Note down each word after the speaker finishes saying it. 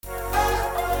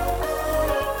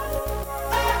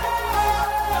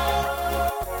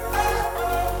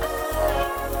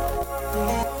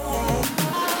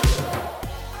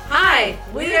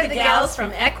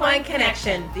from Equine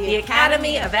Connection, the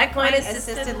Academy of Equine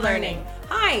Assisted Learning.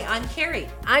 Hi, I'm Carrie.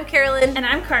 I'm Carolyn. And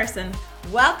I'm Carson.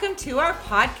 Welcome to our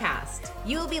podcast.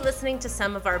 You will be listening to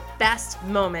some of our best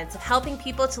moments of helping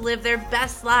people to live their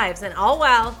best lives, and all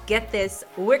while, get this,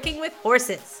 working with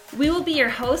horses. We will be your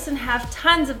hosts and have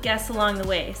tons of guests along the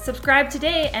way. Subscribe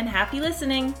today and happy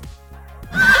listening.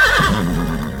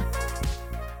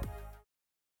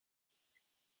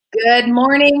 Good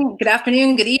morning, good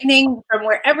afternoon, good evening, from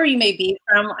wherever you may be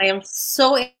from. I am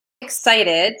so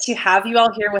excited to have you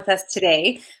all here with us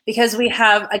today because we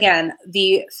have, again,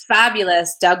 the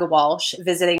fabulous Doug Walsh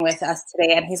visiting with us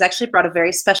today, and he's actually brought a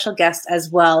very special guest as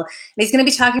well. And he's going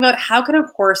to be talking about how can a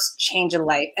horse change a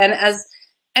life. And as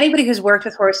anybody who's worked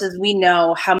with horses, we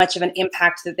know how much of an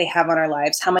impact that they have on our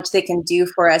lives, how much they can do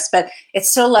for us. But it's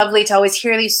so lovely to always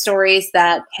hear these stories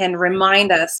that can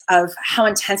remind us of how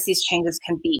intense these changes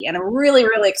can be. And I'm really,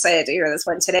 really excited to hear this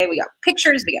one today. We got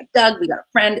pictures, we got Doug, we got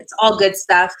a friend. It's all good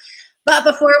stuff. But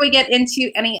before we get into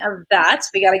any of that,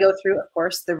 we got to go through, of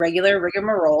course, the regular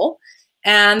rigmarole.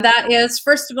 And that is,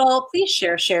 first of all, please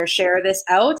share this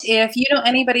out. If you know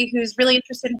anybody who's really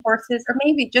interested in horses or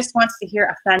maybe just wants to hear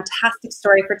a fantastic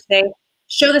story for today,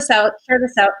 share this out.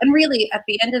 And really, at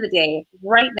the end of the day,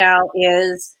 right now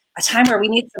is a time where we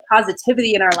need some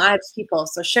positivity in our lives, people.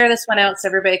 So share this one out so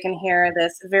everybody can hear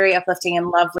this very uplifting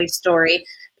and lovely story,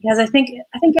 because I think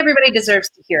everybody deserves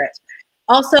to hear it.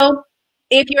 Also,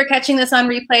 if you are catching this on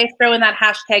replay, throw in that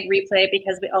hashtag replay,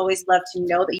 because we always love to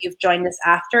know that you've joined us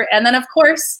after. And then, of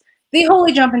course, the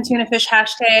Holy Jumpin' Tuna Fish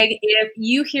hashtag. If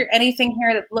you hear anything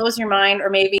here that blows your mind or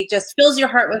maybe just fills your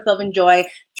heart with love and joy,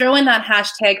 throw in that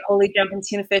hashtag Holy Jumpin'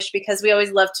 Tuna Fish, because we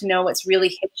always love to know what's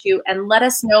really hit you, and let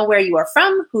us know where you are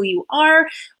from, who you are.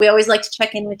 We always like to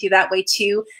check in with you that way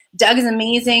too. Doug is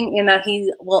amazing in that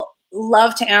he will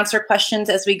love to answer questions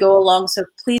as we go along. So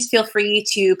please feel free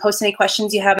to post any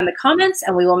questions you have in the comments,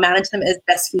 and we will manage them as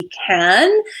best we can.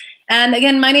 And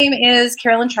again, my name is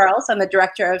Carolyn Charles. I'm the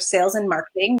Director of Sales and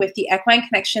Marketing with the Equine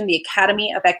Connection, the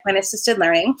Academy of Equine Assisted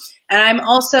Learning. And I'm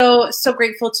also so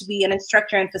grateful to be an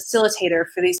instructor and facilitator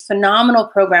for these phenomenal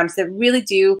programs that really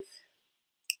do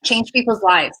change people's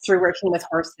lives through working with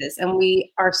horses. And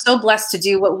we are so blessed to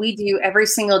do what we do every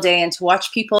single day, and to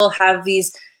watch people have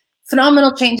these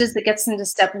phenomenal changes that gets them to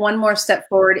step one more step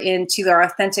forward into their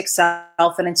authentic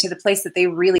self and into the place that they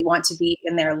really want to be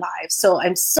in their lives. So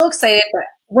I'm so excited, but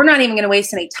we're not even going to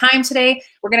waste any time today.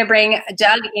 We're going to bring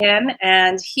Doug in,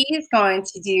 and he's going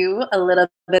to do a little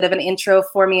bit of an intro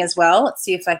for me as well. Let's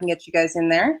see if I can get you guys in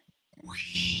there.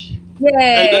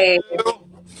 Yay!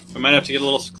 I might have to get a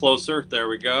little closer. There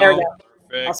we go. There we go.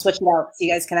 Perfect. I'll switch it out so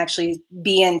you guys can actually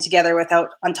be in together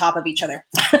without on top of each other.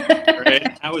 Great.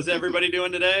 How is everybody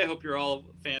doing today? I hope you're all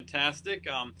fantastic.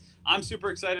 I'm super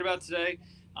excited about today.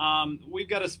 We've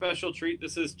got a special treat.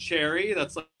 This is Cherry.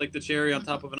 That's like the cherry on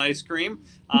top of an ice cream.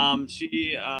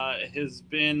 She has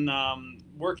been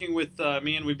working with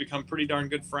me, and we've become pretty darn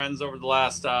good friends over the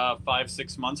last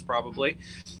 5-6 months probably.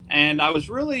 And I was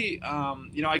really,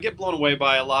 I get blown away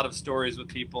by a lot of stories with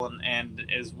people,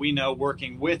 and as we know,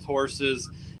 working with horses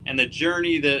and the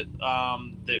journey that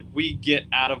we get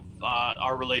out of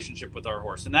our relationship with our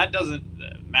horse. And that doesn't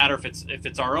matter if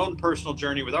it's our own personal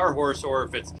journey with our horse, or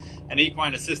if it's an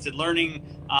equine assisted learning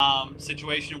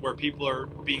situation where people are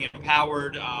being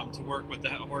empowered to work with the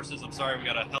horses. I'm sorry, we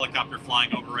got a helicopter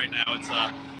flying over right now. It's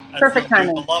perfect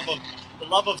timing. The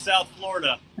love of South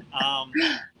Florida.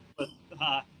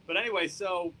 But anyway,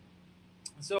 so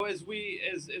as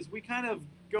we kind of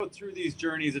go through these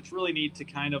journeys, it's really neat to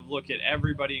kind of look at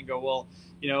everybody and go, well,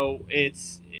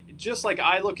 it's just like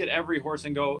I look at every horse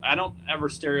and go, I don't ever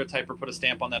stereotype or put a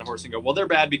stamp on that horse and go, well, they're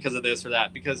bad because of this or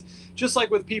that. Because just like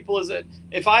with people, is that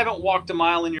if I haven't walked a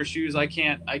mile in your shoes, I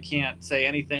can't say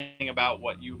anything about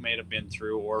what you may have been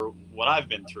through or what I've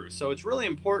been through. So it's really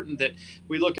important that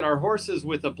we look at our horses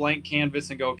with a blank canvas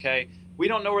and go, okay, we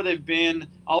don't know where they've been.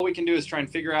 All we can do is try and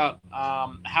figure out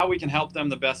how we can help them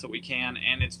the best that we can.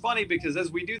 And it's funny because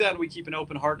as we do that and we keep an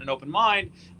open heart and an open mind,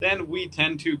 then we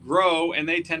tend to grow, and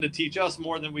they tend to teach us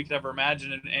more than we could ever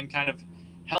imagine, and kind of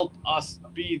help us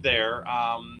be there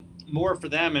more for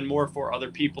them and more for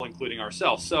other people, including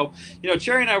ourselves. So,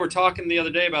 Cherry and I were talking the other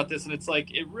day about this, and it's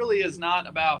like, it really is not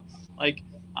about like,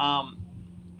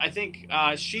 I think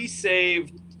she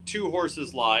saved 2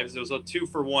 horses' lives. It was a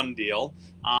 2-for-1 deal.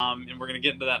 And we're going to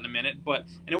get into that in a minute. And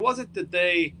it wasn't that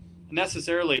they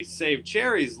necessarily saved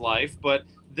Cherry's life, but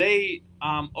they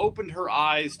opened her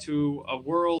eyes to a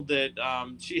world that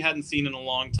she hadn't seen in a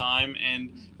long time,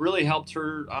 and really helped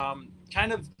her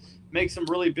kind of make some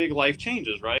really big life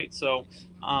changes, right? So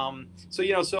I'm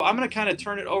going to kind of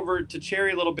turn it over to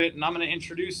Cherry a little bit, and I'm going to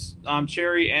introduce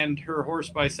Cherry and her horse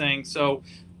by saying, so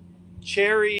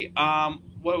Cherry,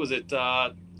 what was it?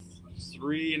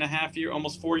 3.5 years,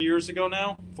 almost 4 years ago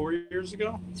now. 4 years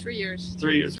ago. 3 years.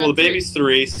 3 years. Well, the baby's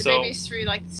three. The baby's three.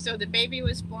 So the baby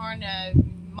was born a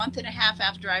month and a half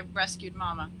after I rescued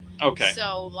Mama. Okay.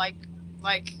 So like.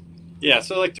 Yeah.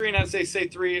 So like 3.5, say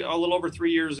three, a little over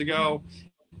 3 years ago,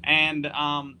 and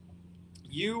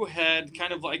you had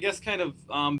kind of,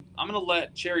 I'm going to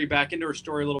let Cherry back into her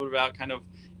story a little bit about kind of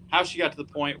how she got to the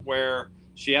point where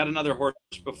she had another horse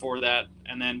before that,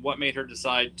 and then what made her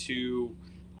decide to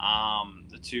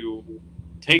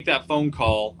take that phone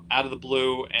call out of the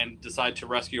blue and decide to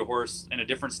rescue a horse in a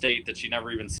different state that she'd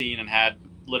never even seen, and had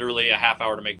literally a half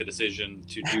hour to make the decision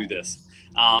to do this.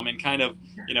 And kind of,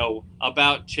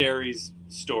 about Cherry's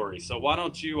story. So why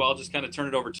don't I'll just kind of turn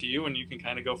it over to you, and you can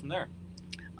kind of go from there.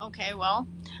 Okay, well,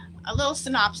 a little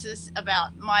synopsis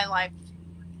about my life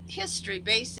history,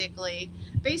 basically.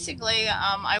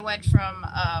 I went from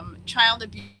child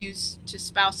abuse to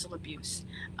spousal abuse.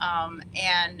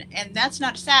 And that's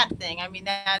not a sad thing. I mean,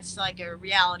 that's like a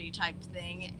reality type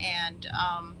thing. And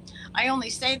I only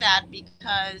say that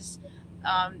because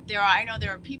I know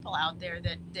there are people out there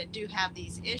that do have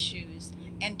these issues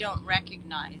and don't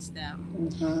recognize them.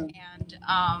 Mm-hmm.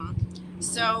 And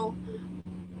so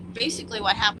basically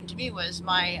what happened to me was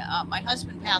my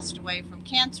husband passed away from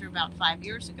cancer about 5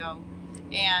 years ago.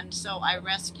 And so I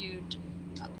rescued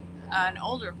an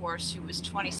older horse who was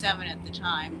 27 at the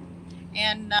time.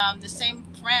 And the same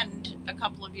friend a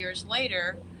couple of years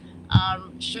later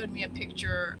showed me a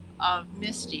picture of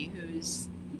Misty, who's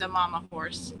the mama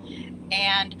horse.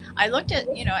 And I looked at,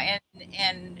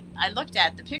 and I looked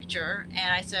at the picture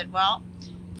and I said, well,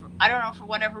 I don't know, for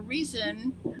whatever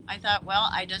reason, I thought, well,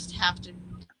 I just have to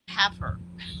have her.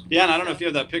 Yeah, and I don't know if you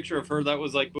have that picture of her. That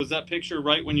was that picture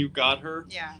right when you got her?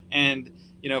 Yeah. And,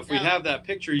 if we have that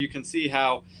picture, you can see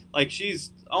how,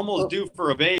 she's almost due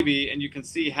for a baby, and you can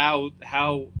see how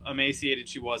emaciated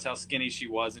she was, how skinny she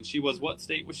was. And she was, what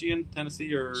state was she in?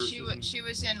 Tennessee or? She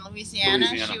was in Louisiana.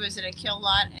 She was at a kill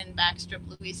lot in Backstrip,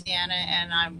 Louisiana,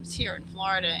 and I was here in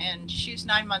Florida, and she was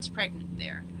 9 months pregnant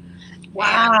there.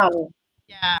 Wow.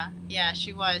 And, yeah,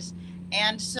 she was.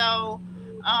 And so,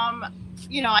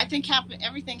 I think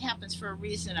everything happens for a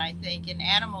reason, I think, and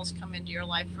animals come into your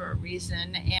life for a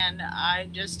reason, and I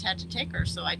just had to take her,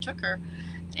 so I took her,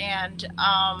 and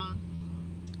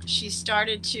she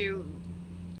started to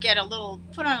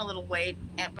put on a little weight,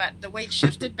 but the weight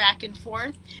shifted back and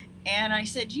forth, and I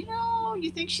said, you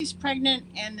think she's pregnant?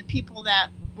 And the people that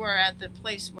were at the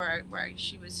place where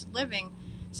she was living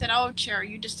said, oh, Cherry,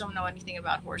 you just don't know anything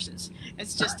about horses.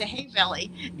 It's just a hay belly.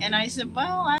 And I said,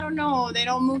 well, I don't know. They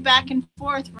don't move back and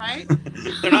forth, right?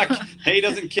 Hay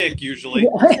doesn't kick usually.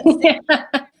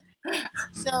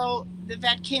 So the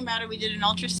vet came out and we did an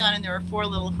ultrasound, and there were 4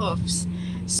 little hoofs.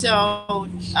 So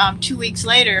 2 weeks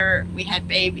later, we had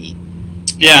baby.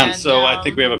 Yeah, and so I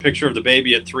think we have a picture of the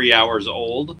baby at 3 hours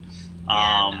old.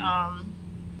 So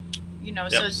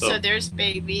there's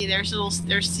baby, there's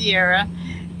Sierra.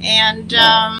 And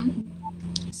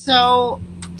so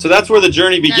that's where the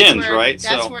journey begins, right?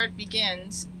 That's where it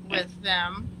begins with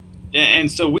them.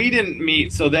 And so we didn't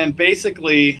meet. So then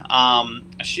basically,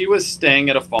 she was staying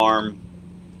at a farm,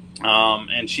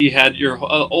 and she had your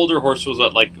older horse was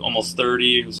almost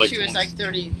 30. It was she was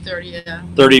 30, yeah.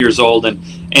 30 years old,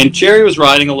 and Cherry was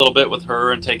riding a little bit with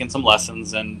her and taking some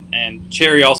lessons, and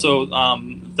Cherry also,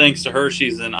 thanks to her,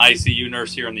 she's an ICU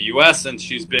nurse here in the U.S. and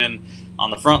she's been on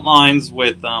the front lines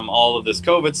with all of this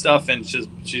COVID stuff, and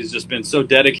she's just been so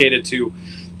dedicated to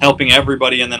helping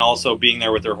everybody, and then also being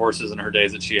there with her horses in her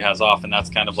days that she has off, and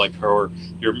that's kind of like your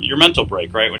mental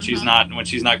break, right? When she's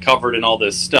not covered in all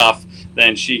this stuff,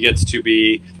 then she gets to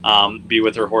be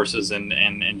with her horses and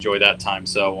enjoy that time.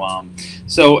 So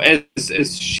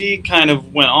as she kind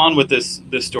of went on with this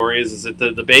story, is that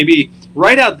the baby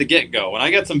right out the get go, and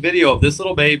I got some video of this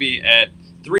little baby at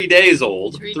 3 days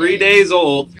old, 3 days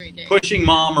old, pushing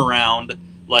mom around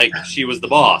like she was the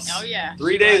boss. Oh yeah,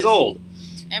 3 days old,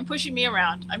 and pushing me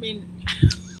around. I mean,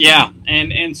 yeah,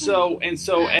 and so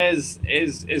as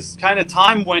kind of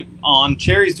time went on,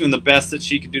 Cherry's doing the best that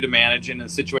she could do to manage in a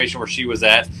situation where she was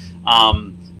at,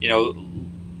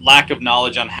 lack of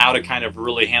knowledge on how to kind of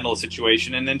really handle a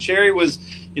situation, and then Cherry was,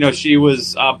 she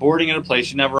was boarding at a place.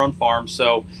 She never owned farm,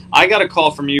 so I got a call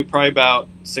from you probably about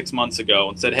 6 months ago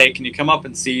and said, hey, can you come up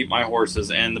and see my horses?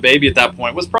 And the baby at that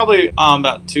point was probably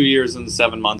about 2 years and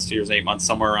 7 months, 2 years and 8 months,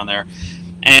 somewhere around there.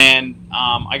 And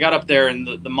I got up there, and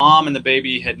the mom and the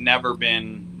baby had never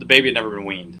been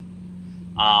weaned.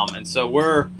 And so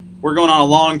we're going on a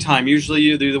long time. Usually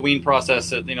you do the wean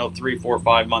process at 3, 4,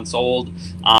 5 months old,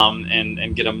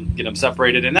 and get them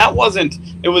separated. And that wasn't.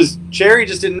 It was Cherry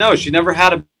just didn't know. She never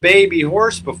had a baby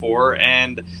horse before,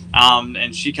 and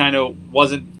she kind of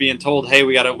wasn't being told, hey,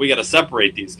 we gotta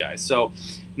separate these guys. So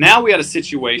now we had a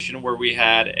situation where we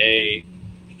had a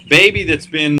baby that's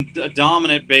been a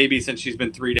dominant baby since she's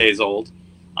been 3 days old.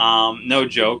 No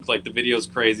joke. Like, the video's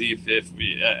crazy. If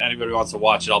anybody wants to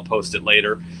watch it, I'll post it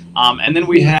later. And then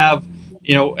we have,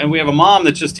 and we have a mom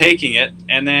that's just taking it.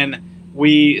 And then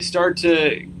we start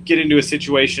to get into a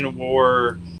situation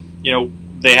where,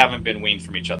 they haven't been weaned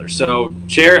from each other. So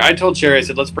I told Cherry, I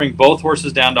said, let's bring both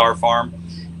horses down to our farm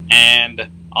and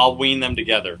I'll wean them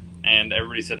together. And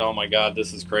everybody said, oh my God,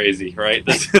 this is crazy. Right.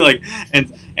 This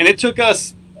and it took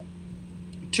us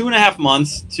 2.5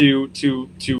 months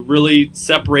to really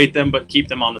separate them, but keep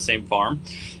them on the same farm.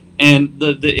 And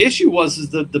the issue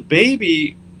was that the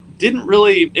baby didn't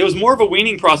really. It was more of a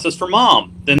weaning process for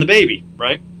mom than the baby,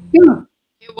 right? Yeah.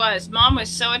 It was. Mom was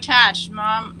so attached.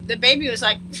 The baby was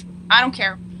like, I don't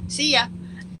care. See ya.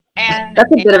 And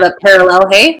that's a bit of a parallel,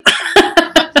 hey?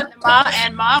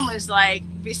 and mom was like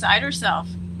beside herself.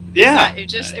 Yeah.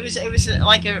 It was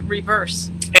like a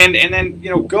reverse. And then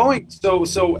going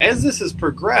so as this has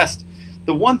progressed,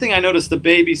 the one thing I noticed the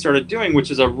baby started doing,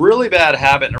 which is a really bad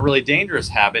habit and a really dangerous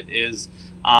habit, is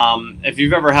if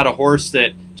you've ever had a horse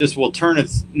that just will turn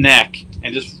its neck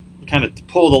and just kind of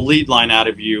pull the lead line out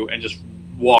of you and just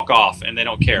walk off, and they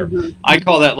don't care. Mm-hmm. I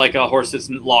call that like a horse that's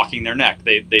locking their neck.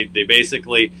 They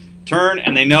basically turn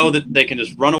and they know that they can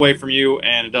just run away from you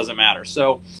and it doesn't matter.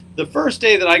 So the first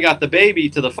day that I got the baby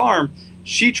to the farm,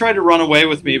 she tried to run away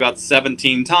with me about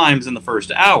 17 times in the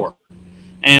first hour.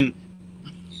 And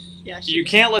you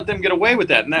can't let them get away with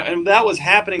that. And that was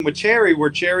happening with Cherry, where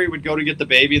Cherry would go to get the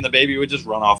baby and the baby would just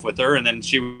run off with her, and then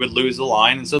she would lose the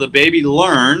line. And so the baby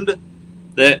learned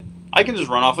that I can just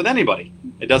run off with anybody.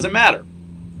 It doesn't matter.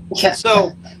 Yeah.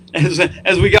 So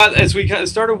as we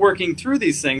started working through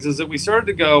these things, is that we started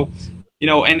to go,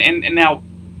 and now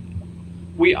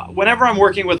whenever I'm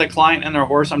working with a client and their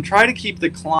horse, I'm trying to keep the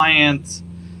client,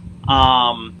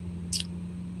 I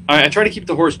try to keep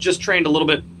the horse just trained a little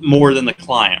bit more than the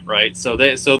client, right? So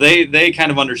they kind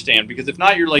of understand, because if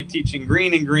not, you're like teaching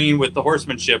green and green with the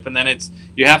horsemanship, and then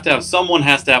someone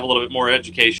has to have a little bit more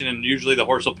education, and usually the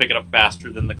horse will pick it up faster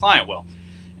than the client will.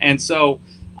 And so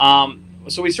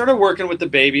we started working with the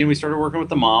baby, and we started working with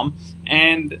the mom,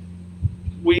 and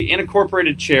we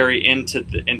incorporated Cherry into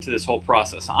this whole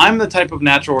process. I'm the type of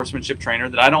natural horsemanship trainer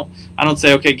that I don't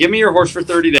say, okay, give me your horse for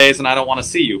 30 days and I don't want to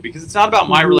see you, because it's not about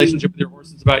my relationship with your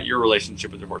horse, it's about your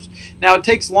relationship with your horse. Now, it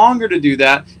takes longer to do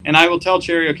that, and I will tell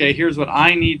Cherry, okay, here's what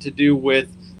I need to do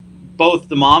with both.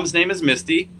 The mom's name is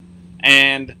Misty,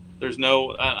 and there's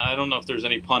no, I don't know if there's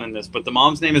any pun in this, but the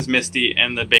mom's name is Misty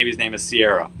and the baby's name is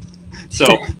Sierra. So,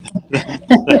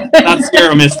 not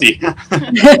Sierra Misty.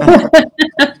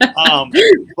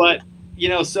 But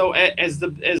so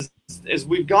as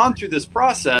we've gone through this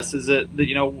process, is that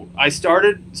I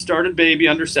started baby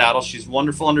under saddle. She's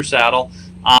wonderful under saddle,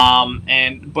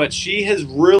 but she has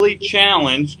really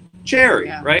challenged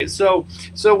Cherry, right? So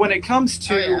when it comes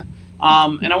to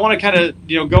and I want to kind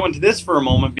of go into this for a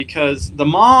moment, because the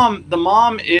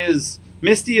mom is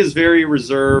Misty is very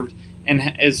reserved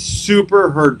and is super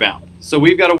herd bound. So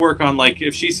we've got to work on, like,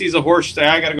 if she sees a horse, say,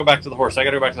 I got to go back to the horse. I got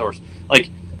to go back to the horse.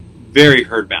 Like, very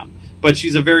herd bound. But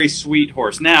she's a very sweet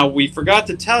horse. Now, we forgot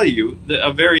to tell you that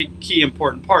a very key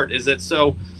important part is that,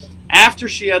 so after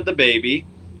she had the baby,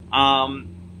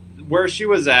 where she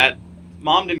was at,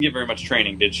 mom didn't get very much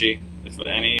training, did she? If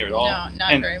any or at all? No,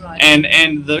 not very much.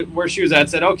 And where she was at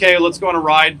said, okay, let's go on a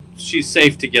ride. She's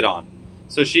safe to get on.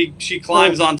 So she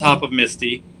climbs on top of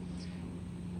Misty.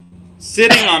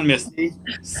 Sitting on Misty,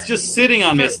 just sitting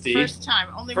on Misty. First time,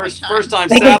 only first one time.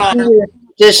 Sat on her.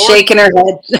 Just horse, shaking her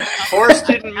head. Horse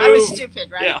didn't move. I was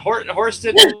stupid, right? Yeah, horse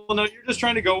didn't. Well, no, you're just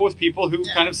trying to go with people who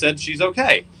kind of said she's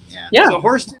okay. Yeah. So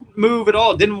horse didn't move at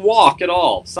all, didn't walk at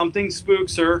all. Something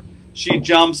spooks her. She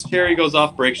jumps. Cherry goes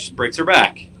off, breaks her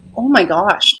back. Oh my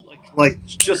gosh! Like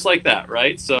just like that,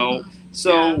 right? So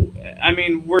I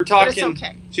mean, we're talking.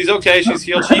 Okay. She's okay. She's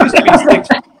healed. She used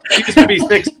to be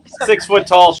 6 foot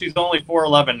tall. She's only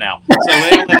 4'11" now. So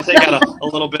they only take out a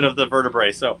little bit of the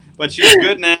vertebrae. So, but she's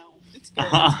good now. It's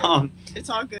good. It's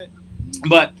all good.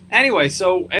 But anyway,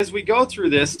 so as we go through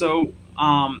this, so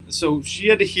she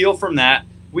had to heal from that.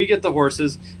 We get the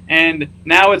horses, and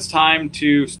now it's time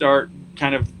to start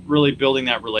kind of really building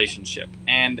that relationship.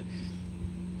 And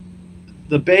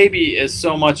the baby is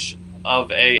so much of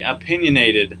a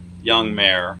opinionated young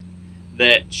mare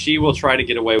that she will try to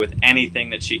get away with anything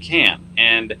that she can.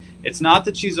 And it's not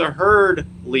that she's a herd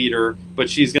leader, but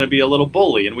she's going to be a little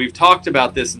bully. And we've talked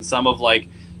about this in some of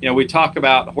we talk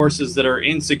about horses that are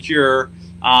insecure.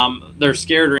 They're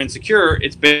scared or insecure.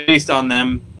 It's based on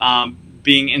them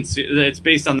it's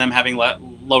based on them having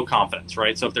low confidence,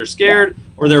 right? So if they're scared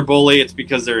or they're bully, it's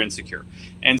because they're insecure.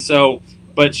 And so,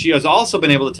 but she has also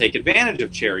been able to take advantage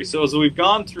of Cherry. So as we've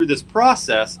gone through this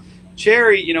process,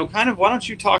 Cherry, why don't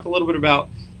you talk a little bit about,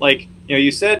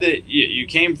 you said that you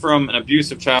came from an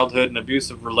abusive childhood, an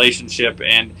abusive relationship,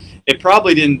 and it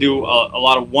probably didn't do a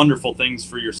lot of wonderful things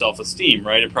for your self-esteem,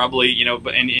 right? It probably,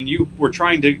 and you were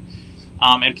trying to,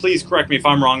 and please correct me if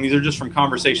I'm wrong, these are just from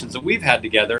conversations that we've had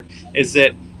together, is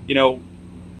that,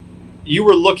 you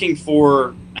were looking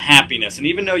for happiness. And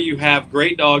even though you have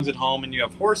great dogs at home and you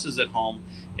have horses at home,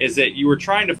 is that you were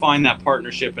trying to find that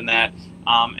partnership and that,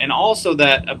 and also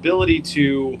that ability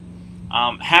to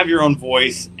have your own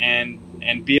voice and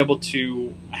be able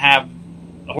to have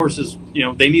horses,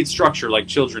 they need structure like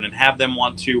children, and have them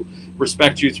want to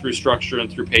respect you through structure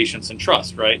and through patience and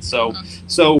trust, right? So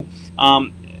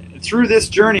through this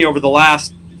journey over the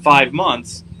last 5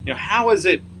 months, how has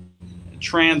it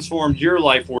transformed your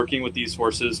life working with these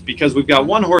horses? Because we've got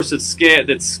one horse that's scared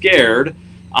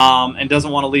and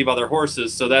doesn't want to leave other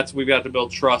horses, so we've got to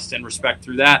build trust and respect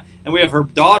through that. And we have her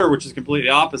daughter, which is completely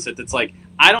opposite, that's like,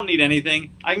 I don't need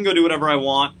anything, I can go do whatever I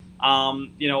want,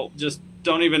 just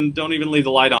don't even leave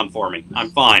the light on for me, I'm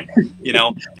fine, and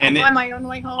I'll find my own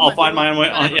way home. I'll find my own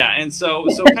way on, yeah. And so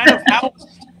kind of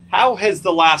how has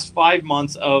the last 5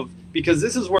 months because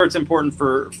this is where it's important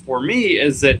for me,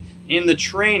 is that in the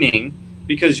training,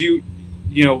 because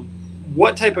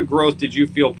what type of growth did you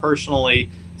feel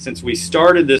personally since we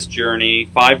started this journey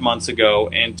 5 months ago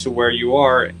and to where you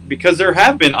are? Because there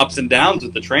have been ups and downs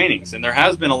with the trainings, and there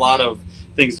has been a lot of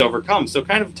things to overcome. So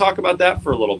kind of talk about that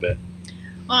for a little bit.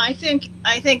 Well, I think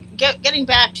getting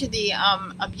back to the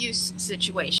abuse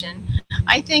situation,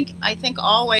 I think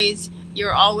always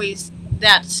you're always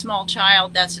that small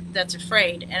child that's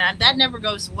afraid, and that never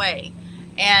goes away.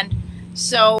 And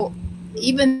so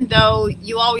even though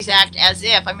you always act as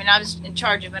if, I was in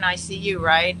charge of an ICU,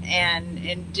 right,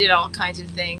 and did all kinds of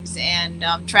things, and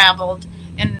traveled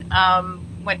and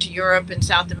went to Europe and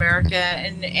South America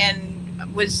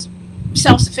and was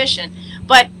self-sufficient,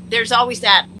 but there's always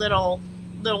that little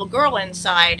girl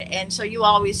inside, and so you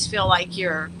always feel like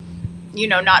you're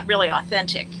not really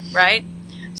authentic, right?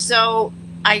 So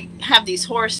I have these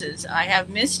horses. I have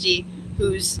Misty,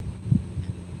 who's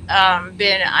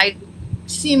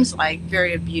seems like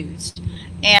very abused,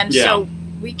 and so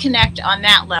we connect on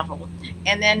that level.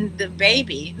 And then the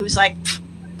baby, who's like,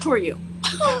 who are you?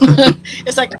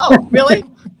 It's like, oh, really?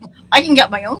 I can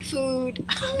get my own food,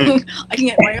 I can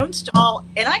get my own stall,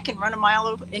 and I can run a mile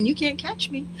over, and you can't catch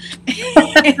me.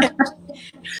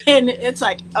 And it's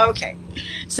like, okay.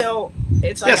 So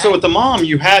it's like, so with the mom,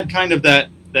 you had kind of that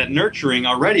nurturing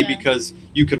already, because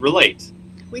you could relate.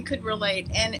 We could relate,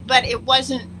 but it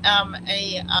wasn't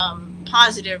a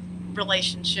positive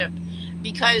relationship,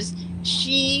 because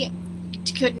she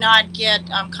could not get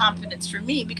confidence from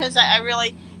me, because I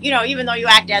really, even though you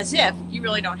act as if, you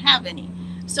really don't have any.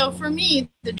 So for me,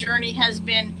 the journey has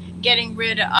been getting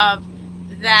rid of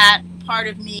that part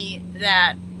of me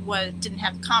that didn't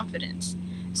have confidence.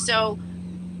 So,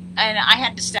 and I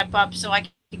had to step up so I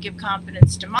could give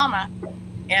confidence to Mama,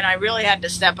 and I really had to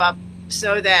step up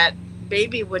so that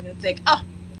Baby wouldn't think, oh,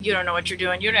 you don't know what you're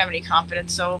doing, you don't have any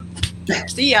confidence, so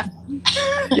see ya.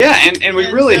 and we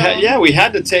really we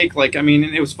had to take, and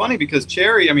it was funny because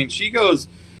Cherry, she goes,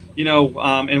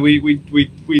 and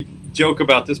we joke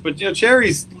about this, but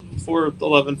Cherry's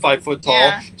 4'11", 5 foot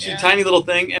tall. She's a tiny little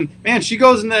thing, and man, she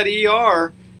goes in that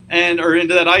ER or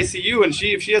into that ICU, and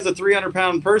if she has a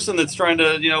 300-pound person that's trying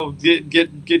to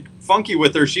get funky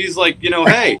with her, she's like,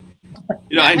 hey.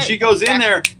 And she goes in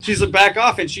there, she's like, back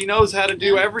off, and she knows how to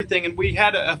do everything. And we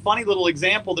had a funny little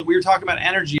example that we were talking about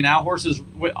energy. Now horses,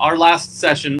 our last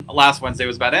session last Wednesday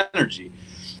was about energy.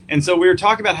 And so we were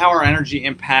talking about how our energy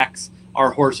impacts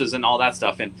our horses and all that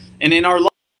stuff. And in our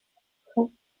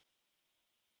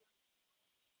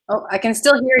Oh, I can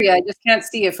still hear you. I just can't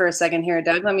see you for a second here,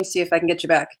 Doug. Let me see if I can get you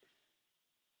back.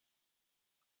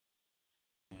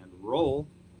 And roll.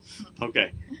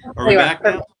 Okay. Are we back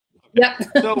now? Yep.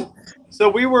 So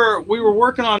we were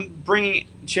working on bringing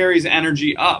Cherry's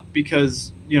energy up,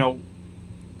 because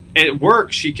at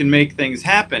work she can make things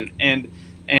happen,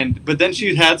 but then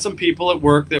she had some people at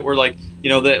work that were like,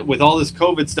 that with all this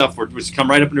COVID stuff which come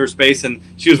right up into her space, and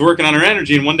she was working on her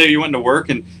energy. And one day you went to work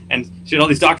and she had all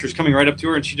these doctors coming right up to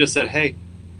her, and she just said, hey,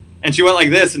 And she went like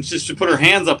this, and she put her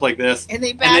hands up like this, And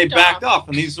they backed off.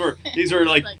 And these were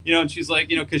like, and she's like,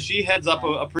 because she heads up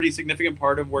a pretty significant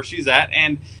part of where she's at,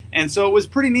 and so it was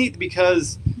pretty neat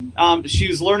because she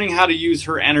was learning how to use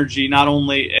her energy not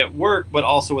only at work but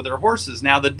also with her horses.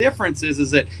 Now the difference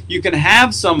is that you can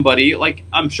have somebody, like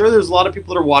I'm sure there's a lot of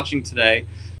people that are watching today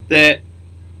that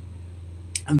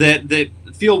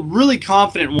feel really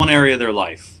confident in one area of their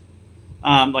life.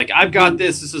 Like I've got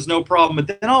this is no problem.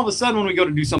 But then all of a sudden when we go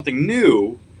to do something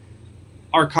new,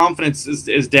 our confidence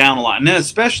is down a lot. And then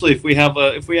especially if we have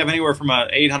anywhere from a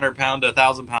 800-pound to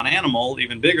 1,000-pound animal,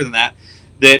 even bigger than that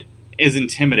is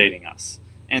intimidating us.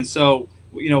 And so,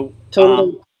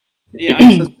 totally.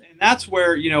 And that's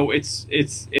where,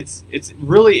 it's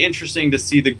really interesting to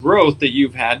see the growth that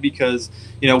you've had because,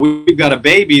 we've got a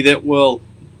baby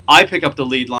I pick up the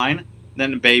lead line.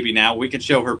 Then the baby now. We can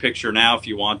show her picture now if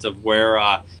you want of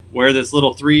where this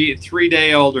little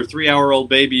 3-day-old or 3-hour-old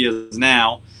baby is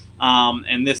now.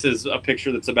 And this is a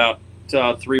picture that's about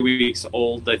 3 weeks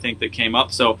old, I think, that came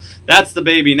up. So that's the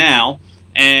baby now.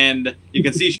 And you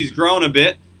can see she's grown a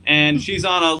bit. And she's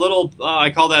on a little, I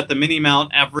call that the mini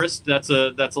Mount Everest. That's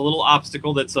a little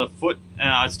obstacle that's a foot,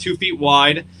 it's 2 feet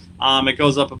wide. It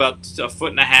goes up about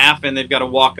 1.5 feet, and they've got to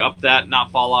walk up that,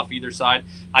 not fall off either side.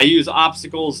 I use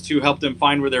obstacles to help them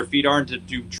find where their feet are and to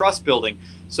do trust building.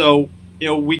 So,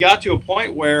 we got to a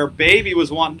point where baby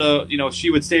was wanting to, she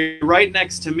would stay right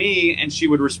next to me and she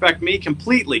would respect me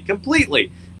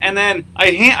completely. And then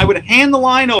I would hand the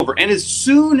line over. And as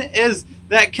soon as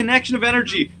that connection of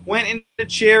energy went into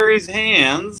Cherry's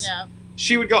hands,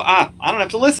 she would go, I don't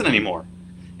have to listen anymore.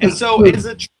 And so as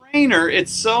a trainer,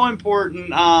 it's so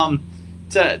important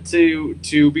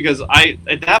because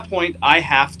at that point I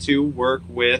have to work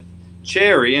with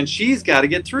Cherry, and she's got to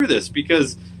get through this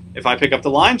because if I pick up the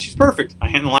line, she's perfect. I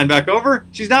hand the line back over,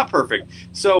 she's not perfect.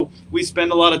 So we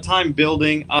spend a lot of time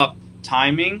building up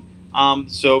timing.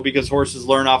 Because horses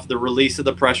learn off the release of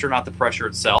the pressure, not the pressure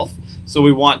itself. So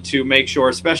we want to make sure,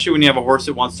 especially when you have a horse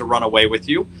that wants to run away with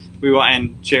you.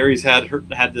 And Cherry's had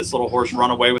this little horse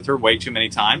run away with her way too many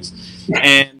times.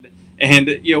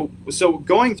 So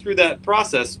going through that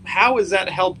process, how has that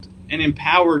helped and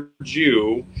empowered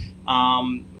you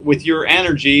with your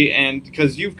energy? And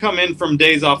because you've come in from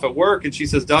days off at work, and she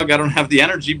says, Doug, I don't have the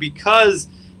energy because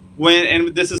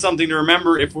and this is something to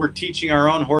remember if we're teaching our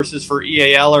own horses for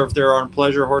EAL or if they're on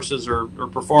pleasure horses or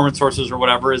performance horses or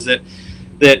whatever, is that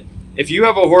if you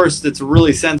have a horse that's a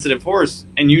really sensitive horse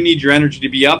and you need your energy to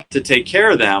be up to take care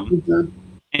of them,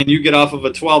 and you get off of a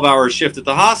 12-hour shift at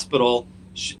the hospital,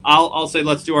 I'll say,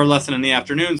 let's do our lesson in the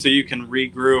afternoon so you can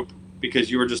regroup because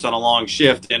you were just on a long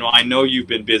shift. And I know you've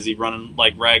been busy running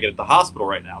like ragged at the hospital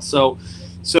right now. So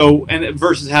and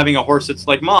versus having a horse that's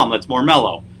like Mom, that's more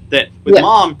mellow. That with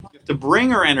Mom, you have to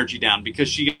bring her energy down because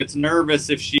she gets nervous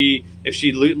if she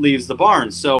leaves the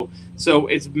barn. So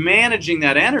it's managing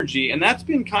that energy, and that's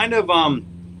been kind of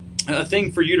a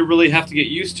thing for you to really have to get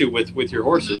used to with your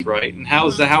horses, right? And how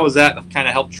has that kind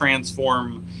of helped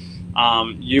transform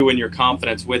you and your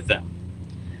confidence with them?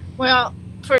 Well,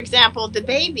 for example, the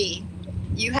baby,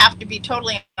 you have to be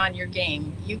totally on your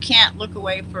game. You can't look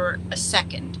away for a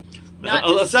second. Not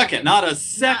a second. Not a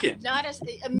millisecond.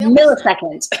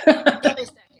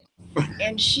 Millisecond.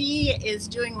 And she is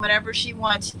doing whatever she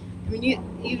wants. I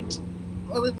mean, you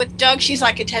with Doug, she's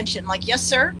like attention, like yes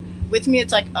sir. With me,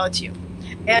 it's like, oh, it's you.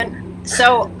 And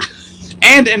so,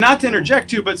 and not to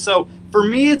interject too, but so for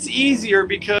me, it's easier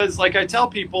because like I tell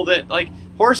people that like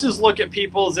horses look at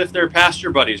people as if they're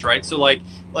pasture buddies, right? So like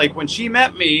when she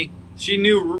met me, she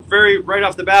knew very right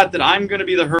off the bat that I'm going to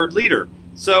be the herd leader.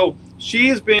 So she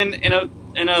has been in a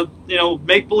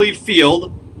make-believe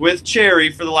field with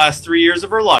Cherry for the last 3 years of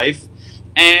her life,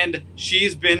 and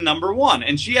she's been number one.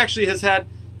 And she actually has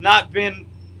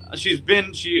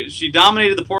she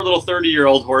dominated the poor little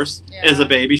 30-year-old horse as a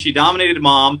baby. She dominated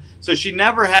Mom, so she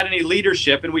never had any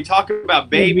leadership. And we talk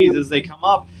about babies as they come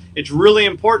up. It's really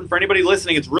important for anybody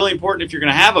listening. It's really important if you're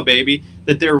going to have a baby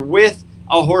that they're with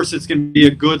a horse that's going to be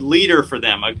a good leader for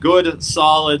them, a good,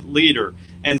 solid leader.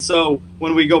 And so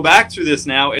when we go back through this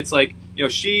now, it's like,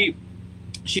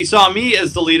 she saw me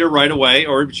as the leader right away,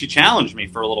 or she challenged me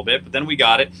for a little bit, but then we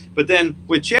got it. But then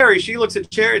with Cherry, she looks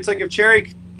at Cherry. It's like if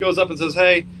Cherry goes up and says,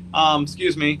 hey,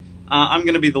 excuse me, I'm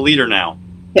going to be the leader now.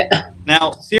 Yeah.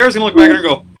 Now, Sierra's going to look back at her and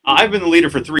go, I've been the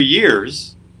leader for 3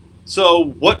 years.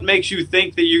 So what makes you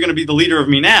think that you're going to be the leader of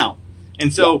me now?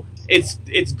 And so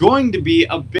it's going to be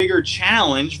a bigger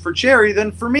challenge for Cherry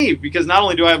than for me, because not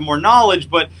only do I have more knowledge,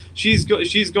 but she's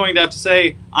going to have to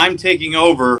say, I'm taking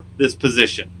over this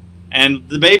position. And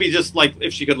the baby, just like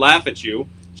if she could laugh at you,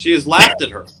 she has laughed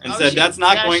at her and said, that's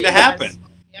not going to happen.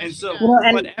 And so,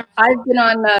 and I've been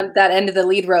on that end of the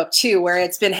lead rope too, where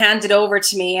it's been handed over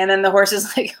to me, and then the horse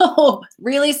is like, "Oh,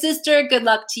 really, sister? Good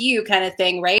luck to you," kind of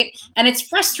thing, right? And it's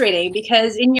frustrating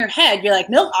because in your head you're like,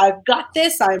 "No, I've got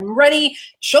this. I'm ready.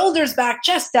 Shoulders back,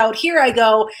 chest out. Here I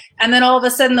go." And then all of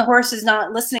a sudden the horse is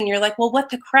not listening. You're like, "Well, what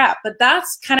the crap?" But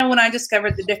that's kind of when I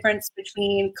discovered the difference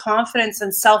between confidence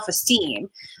and self-esteem,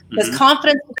 because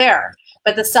confidence was there,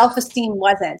 but the self-esteem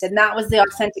wasn't. And that was the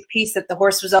authentic piece that the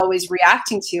horse was always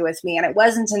reacting to with me. And it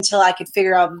wasn't until I could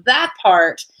figure out that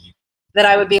part that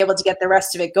I would be able to get the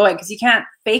rest of it going, because you can't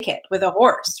fake it with a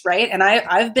horse, right? And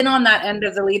I've been on that end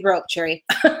of the lead rope, Cherry.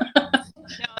 No,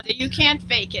 you can't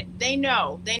fake it. They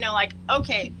know like,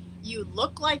 okay, you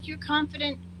look like you're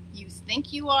confident, you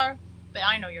think you are, but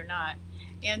I know you're not.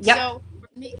 And so,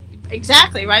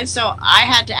 exactly, right? So I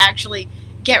had to actually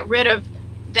get rid of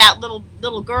that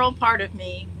little girl part of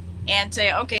me and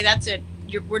say, okay, that's it,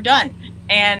 we're done.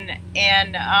 And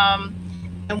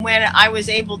when I was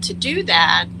able to do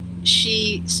that,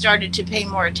 she started to pay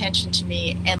more attention to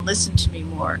me and listen to me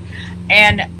more.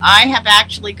 And I have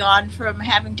actually gone from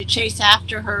having to chase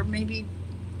after her maybe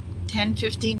 10,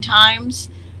 15 times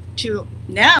to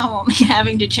now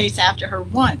having to chase after her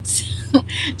once.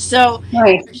 So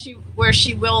where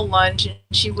she will lunge and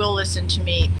she will listen to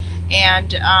me.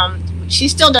 And she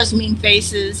still does mean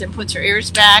faces and puts her ears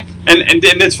back. And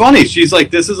it's funny. She's like,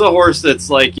 this is a horse that's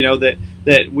like, you know,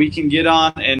 that we can get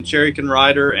on and Cherry can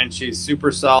ride her and she's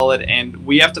super solid. And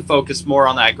we have to focus more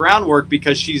on that groundwork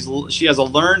because she has a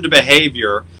learned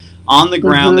behavior on the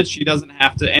ground that she doesn't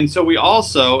have to. And so we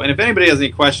also, and if anybody has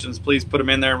any questions, please put them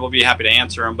in there and we'll be happy to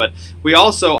answer them. But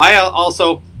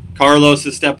Carlos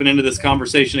is stepping into this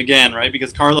conversation again, right?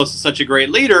 Because Carlos is such a great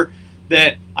leader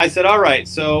that I said, all right,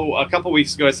 so a couple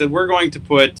weeks ago I said, we're going to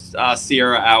put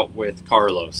Sierra out with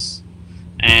Carlos.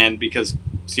 And because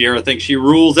Sierra thinks she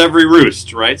rules every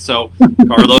roost, right? So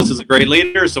Carlos is a great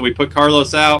leader, so we put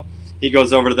Carlos out. He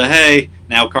goes over to the hay.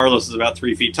 Now Carlos is about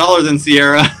 3 feet taller than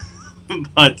Sierra.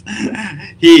 But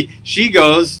she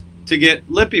goes to get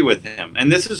lippy with him. And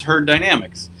this is her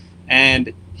dynamics.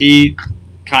 And he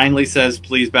kindly says,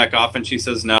 please back off. And she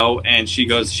says no. And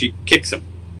she kicks him.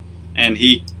 And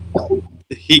he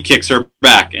kicks her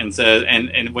back and says,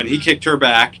 and when he kicked her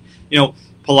back, you know,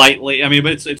 politely, I mean,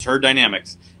 but it's her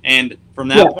dynamics. And from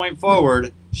that point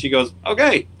forward, she goes,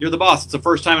 okay, you're the boss. It's the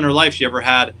first time in her life she ever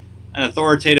had an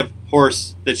authoritative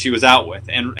horse that she was out with.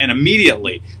 And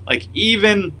immediately, like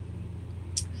even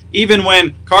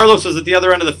when Carlos was at the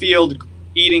other end of the field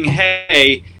eating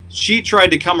hay, she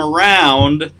tried to come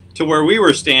around to where we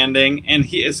were standing. And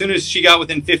as soon as she got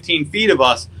within 15 feet of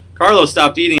us, Carlos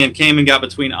stopped eating and came and got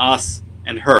between us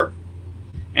and her.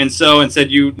 And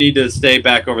said, you need to stay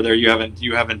back over there. You haven't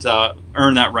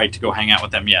earned that right to go hang out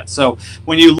with them yet. So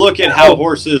when you look at how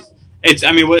horses,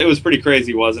 it was pretty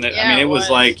crazy, wasn't it? Yeah, I mean, it was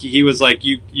like, he was like,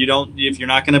 you don't, if you're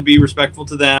not going to be respectful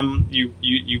to them, you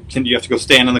have to go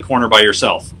stand in the corner by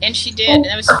yourself. And she did. And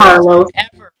it was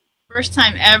first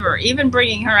time ever. Even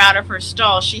bringing her out of her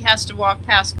stall, she has to walk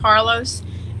past Carlos,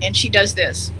 and she does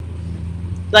this.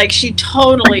 Like, she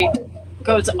totally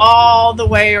goes all the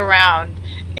way around.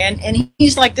 And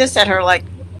he's like this at her, like,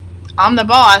 I'm the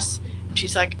boss. And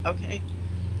she's like, okay.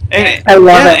 And I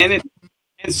love it.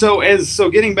 And so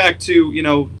getting back to,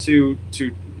 to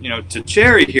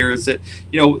Cherry here is that,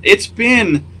 it's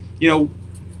been,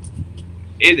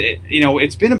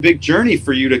 it's been a big journey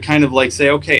for you to kind of like say,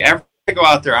 okay, every time I go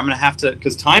out there, I'm going to have to,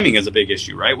 because timing is a big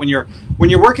issue, right? When you're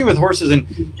working with horses,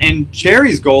 and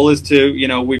Cherry's goal is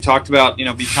to, we've talked about,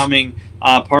 becoming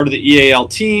part of the EAL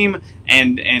team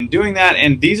and doing that.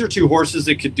 And these are two horses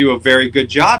that could do a very good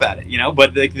job at it,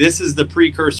 but like, this is the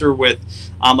precursor with,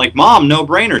 like, Mom, no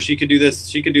brainer. She could do this.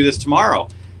 She could do this tomorrow.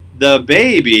 The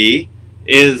baby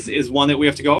is one that we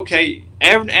have to go, okay,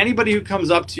 anybody who comes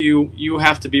up to you, you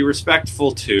have to be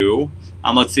respectful to.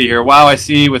 Let's see here. Wow, I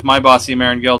see with my bossy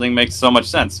Marin Gelding makes so much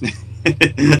sense.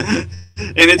 And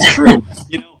it's true,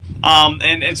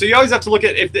 and so you always have to look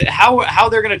at how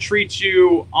they're going to treat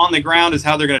you on the ground is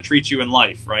how they're going to treat you in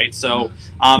life, right? So,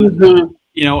 and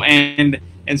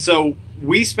so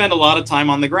we spend a lot of time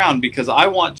on the ground because I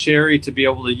want Cherry to be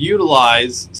able to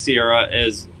utilize Sierra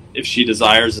as, if she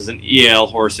desires, as an EAL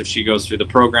horse if she goes through the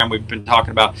program we've been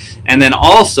talking about, and then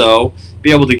also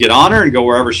be able to get on her and go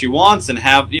wherever she wants and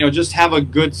have, just have a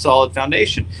good solid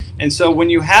foundation. And so when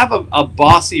you have a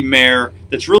bossy mare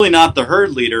that's really not the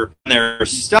herd leader, and they're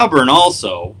stubborn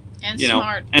also,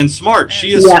 smart. And smart.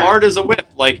 She is smart as a whip.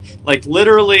 Like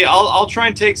literally, I'll try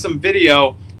and take some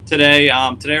video today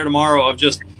or tomorrow of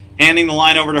just handing the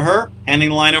line over to her, handing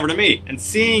the line over to me, and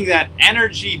seeing that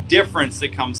energy difference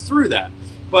that comes through that.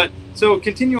 But so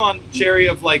continue on, Cherry,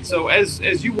 of like, so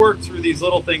as you work through these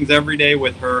little things every day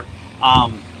with her,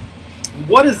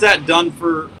 what has that done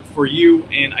for you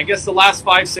in, I guess, the last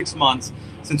 5-6 months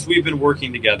since we've been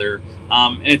working together?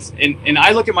 And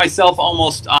I look at myself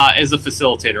almost as a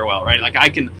facilitator, well, right? Like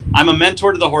I'm a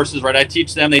mentor to the horses, right? I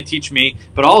teach them, they teach me,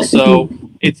 but also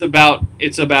it's about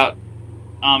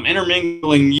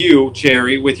intermingling you,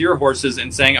 Cherry, with your horses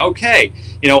and saying, okay,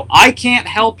 I can't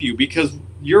help you because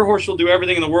your horse will do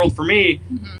everything in the world for me,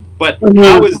 but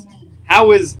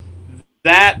how is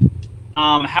that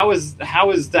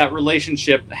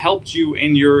relationship helped you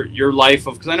in your life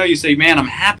of, because I know you say, man, I'm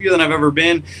happier than I've ever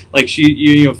been. Like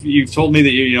you've told me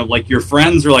that like your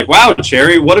friends are like, wow,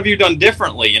 Cherry, what have you done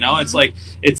differently? It's like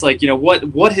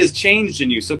what has changed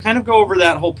in you? So kind of go over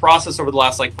that whole process over the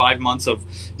last like 5 months of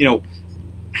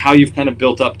how you've kind of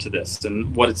built up to this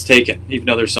and what it's taken, even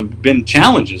though there's been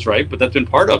challenges, right? But that's been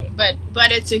part of it. But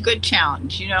it's a good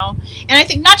challenge, And I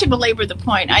think, not to belabor the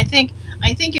point, I think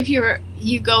if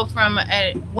you go from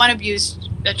one abused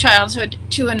childhood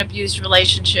to an abusive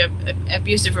relationship,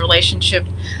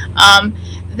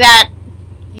 that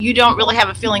you don't really have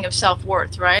a feeling of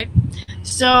self-worth, right?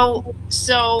 So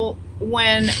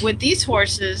when with these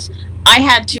horses, I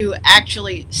had to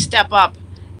actually step up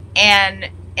and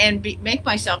make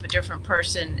myself a different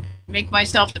person, make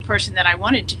myself the person that I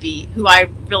wanted to be, who I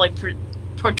really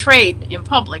portrayed in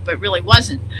public, but really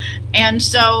wasn't. And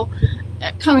so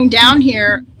coming down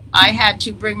here, I had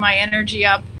to bring my energy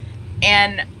up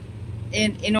and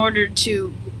in order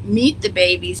to meet the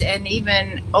babies and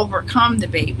even overcome the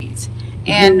babies.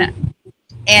 And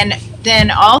then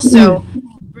also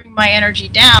bring my energy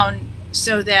down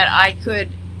so that I could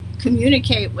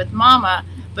communicate with Mama,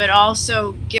 but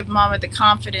also give Mama the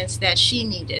confidence that she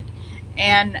needed.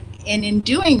 And in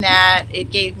doing that, it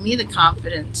gave me the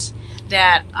confidence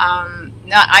that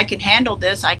I can handle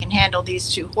this. I can handle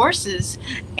these 2 horses,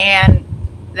 and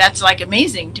that's like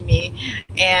amazing to me.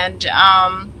 And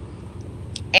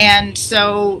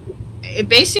so it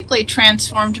basically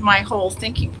transformed my whole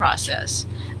thinking process.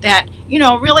 That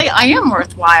really I am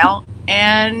worthwhile,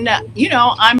 and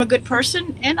I'm a good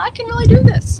person, and I can really do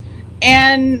this.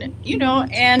 And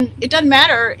and it doesn't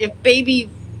matter if baby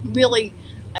really,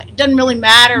 it doesn't really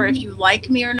matter if you like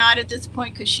me or not at this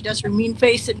point, because she does her mean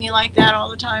face at me like that all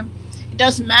the time. It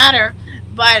doesn't matter,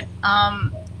 but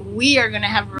we are going to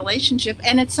have a relationship,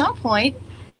 and at some point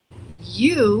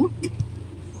you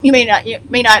may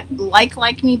not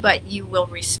like me, but you will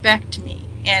respect me.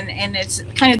 And it's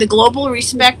kind of the global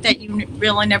respect that you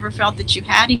really never felt that you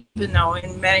had, even though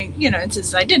in many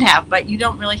instances I did have, but you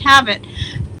don't really have it.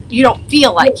 You don't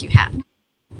feel like you have.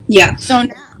 Yeah. So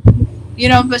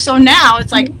now, so now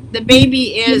it's like the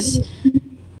baby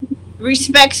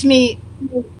respects me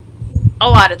a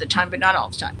lot of the time, but not all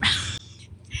the time.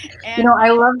 And,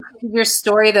 I love your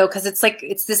story though, because it's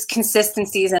this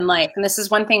consistencies in life. And this is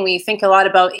one thing we think a lot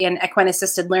about in equine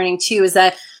assisted learning too, is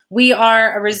that we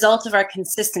are a result of our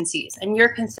consistencies. And your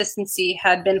consistency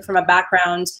had been from a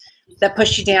background that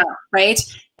pushed you down, right?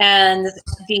 And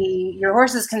your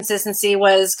horse's consistency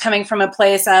was coming from a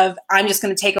place of, I'm just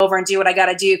going to take over and do what I got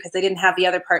to do, because they didn't have the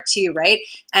other part too, right?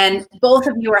 And both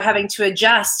of you are having to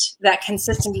adjust that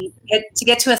consistency to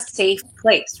get to a safe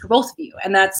place for both of you.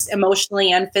 And that's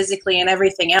emotionally and physically and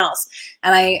everything else.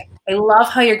 And I love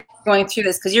how you're going through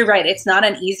this, because you're right. It's not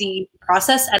an easy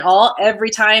process at all. Every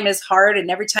time is hard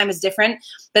and every time is different,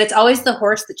 but it's always the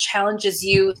horse that challenges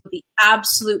you the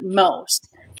absolute most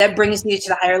that brings you to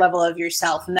the higher level of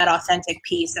yourself and that authentic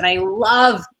piece. And I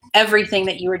love everything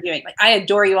that you were doing. Like, I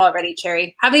adore you already,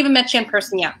 Cherry. Haven't even met you in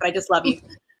person yet, but I just love you.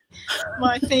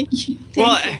 Well, thank you.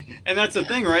 And that's the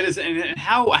thing, right? And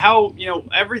how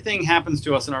everything happens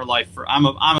to us in our life. I'm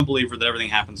a believer that everything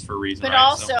happens for a reason. But right?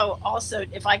 also,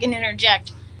 if I can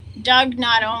interject, Doug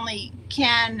not only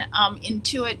can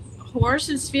intuit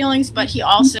horses' feelings, but he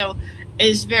also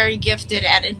is very gifted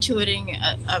at intuiting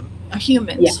a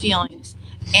human's feelings.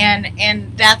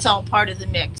 And that's all part of the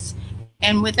mix.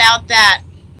 And without that,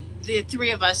 the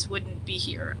 3 of us wouldn't be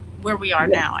here where we are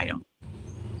now. I don't.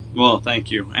 Well,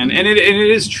 thank you. And it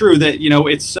is true that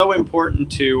it's so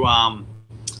important to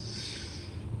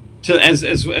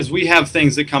as we have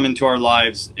things that come into our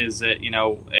lives, is that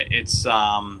it's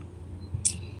I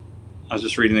was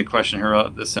just reading the question here.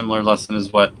 The similar lesson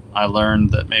is what I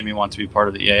learned that made me want to be part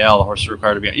of the EAL. A horse is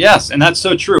required to be. Yes, and that's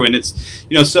so true. And it's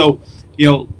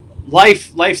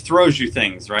life throws you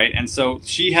things, right? And so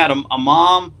she had a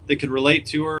mom that could relate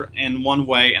to her in one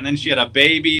way, and then she had a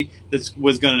baby that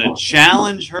was going to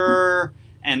challenge her.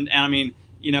 And I mean,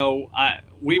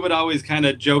 we would always kind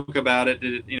of joke about it.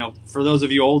 You know, for those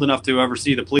of you old enough to ever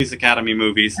see the Police Academy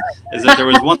movies, is that there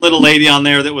was one little lady on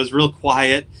there that was real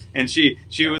quiet, and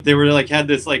they were like had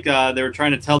this like they were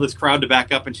trying to tell this crowd to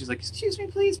back up, and she's like, "Excuse me,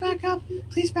 please back up,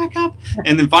 please back up,"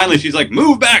 and then finally she's like,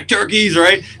 "Move back, turkeys!"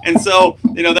 Right? And so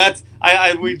you know that's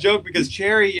we joke because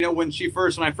Cherry, you know, when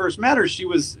I first met her, she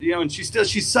was, you know, and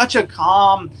she's such a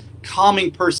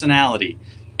calming personality.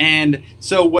 And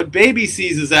so what Baby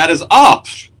sees is that as, oh,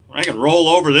 I can roll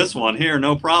over this one here,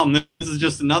 no problem. This is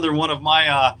just another one of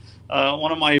my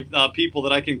people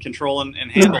that I can control and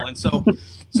handle. And so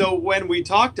when we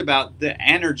talked about the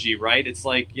energy, right, it's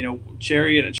like, you know,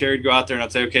 Cherry would go out there and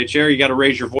I'd say, okay, Cherry, you got to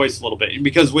raise your voice a little bit.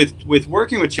 Because with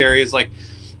working with Cherry, it's like,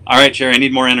 all right, Cherry, I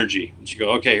need more energy. And she'd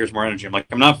go, okay, here's more energy. I'm like,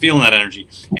 I'm not feeling that energy.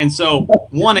 And so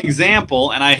one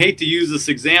example, and I hate to use this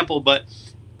example, but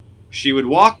she would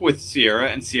walk with Sierra,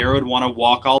 and Sierra would want to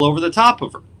walk all over the top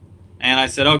of her. And I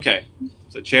said, okay,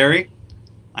 so Cherry,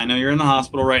 I know you're in the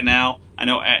hospital right now. I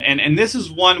know, and this is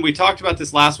one, we talked about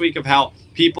this last week of how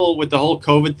people with the whole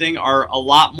COVID thing are a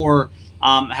lot more,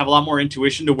 have a lot more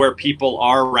intuition to where people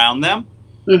are around them.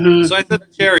 Mm-hmm. So I said to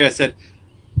Cherry, I said,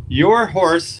 your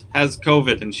horse has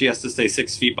COVID and she has to stay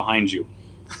 6 feet behind you.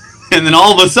 And then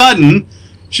all of a sudden,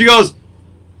 she goes,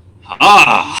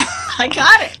 I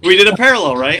got it. We did a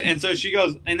parallel, right? And so she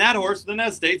goes, and that horse then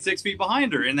has stayed 6 feet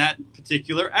behind her in that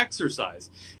particular exercise.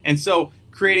 And so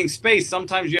creating space,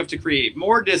 sometimes you have to create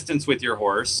more distance with your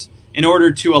horse in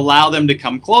order to allow them to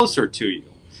come closer to you.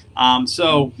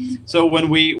 So when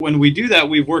we do that,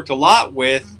 we've worked a lot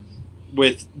with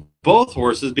both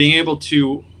horses being able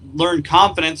to learn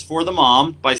confidence for the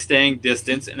mom by staying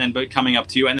distance and then coming up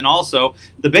to you, and then also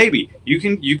the baby. You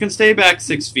can stay back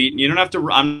 6 feet, and you don't have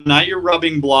to. I'm not your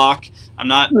rubbing block. I'm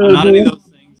not any of those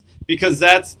things, because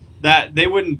that they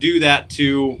wouldn't do that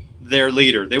to their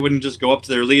leader. They wouldn't just go up to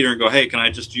their leader and go, "Hey, can I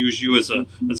just use you as a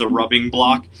rubbing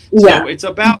block?" Yeah. So it's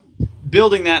about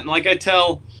building that, and like I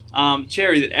tell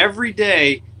Cherry, that every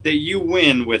day that you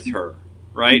win with her,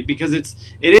 right? Because it's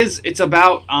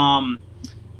about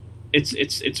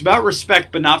it's about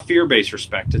respect, but not fear-based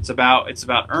respect. It's about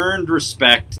earned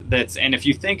respect. And if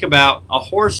you think about a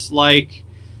horse like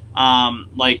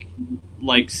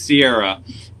Sierra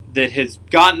that has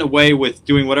gotten away with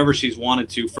doing whatever she's wanted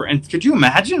to and could you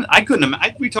imagine?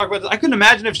 We talk about this. I couldn't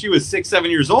imagine if she was 6-7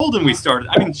 years old and we started.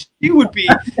 I mean, she would be,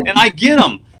 and I get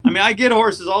them. I mean, I get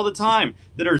horses all the time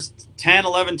that are 10,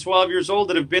 11, 12 years old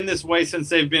that have been this way since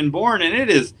they've been born, and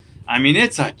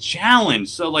it's a challenge.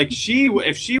 So like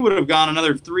if she would have gone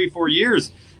another 3-4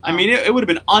 years, I mean, it would have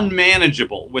been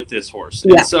unmanageable with this horse.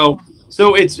 Yeah. And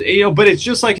so it's, you know, but it's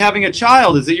just like having a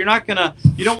child, is that you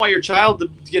don't want your child to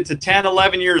get to 10,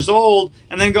 11 years old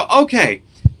and then go, okay,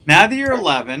 now that you're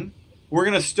 11, we're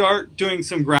going to start doing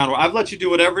some groundwork. I've let you do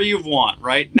whatever you want,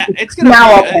 right? Now, it's going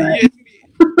to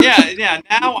yeah.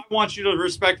 Now I want you to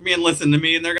respect me and listen to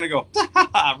me. And they're going to go,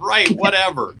 right,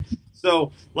 whatever.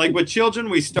 So, like with children,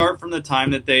 we start from the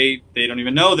time that they don't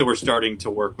even know that we're starting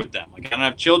to work with them. Like I don't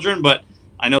have children, but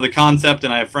I know the concept,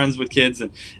 and I have friends with kids,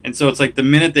 and so it's like the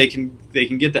minute they can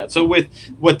get that. So with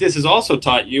what this has also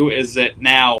taught you is that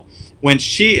now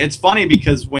it's funny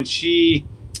because when Cherry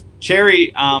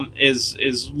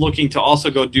is looking to also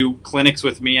go do clinics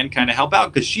with me and kind of help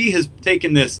out, because she has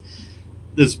taken this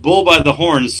bull by the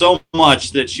horn so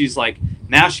much that she's like,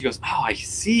 now she goes, oh, I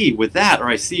see with that, or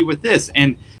I see with this,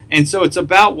 and so it's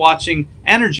about watching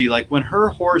energy. Like when her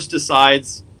horse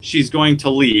decides she's going to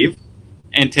leave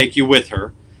and take you with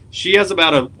her, she has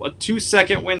about a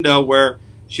 2-second window where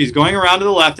she's going around to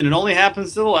the left, and it only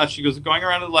happens to the left. She goes going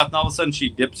around to the left, and all of a sudden she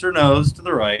dips her nose to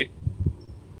the right,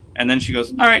 and then she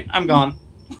goes, all right, I'm gone.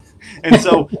 And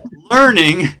so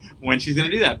learning when she's going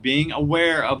to do that, being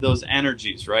aware of those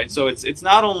energies, right? So it's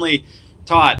not only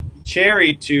taught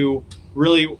Cherry to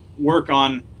really work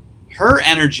on her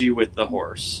energy with the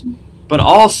horse, but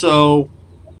also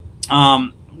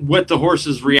what the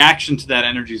horse's reaction to that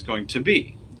energy is going to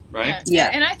be, right? Yeah.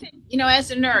 And I think, you know,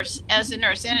 as a nurse, and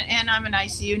I'm an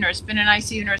ICU nurse, been an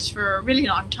ICU nurse for a really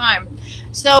long time.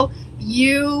 So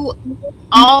you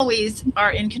always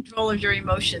are in control of your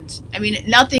emotions. I mean,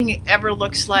 nothing ever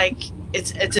looks like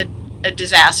it's a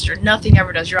disaster. Nothing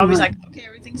ever does. You're always like, okay,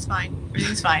 everything's fine.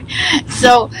 Everything's fine.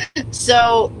 So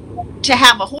to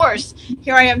have a horse,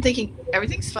 here I am thinking,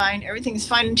 everything's fine. Everything's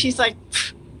fine. And she's like,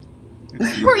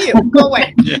 who are you? Go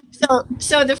away. Yeah.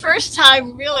 So the first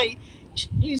time, really,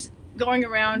 she's going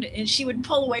around and she would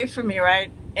pull away from me,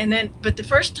 right? And then, but the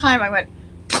first time I went,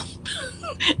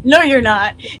 no, you're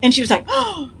not. And she was like,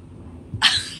 oh,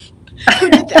 who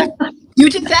did that? You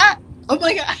did that? Oh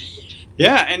my God.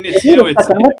 Yeah, and it's, you know,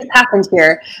 what happened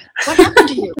here? What happened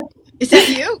to you? Is that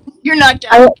you? You're not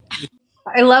Doug.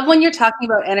 I love when you're talking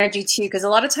about energy too, because a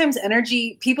lot of times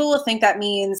energy, people will think that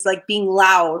means like being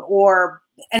loud or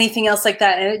anything else like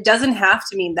that. And it doesn't have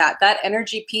to mean that. That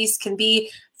energy piece can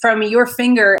be from your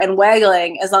finger and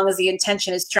waggling, as long as the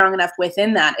intention is strong enough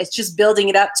within that. It's just building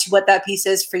it up to what that piece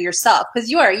is for yourself. Because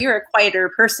you're a quieter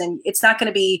person. It's not going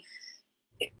to be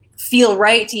feel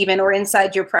right even, or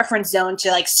inside your preference zone to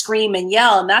like scream and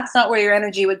yell. And that's not where your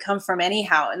energy would come from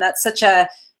anyhow. And that's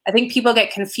I think people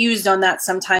get confused on that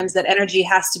sometimes, that energy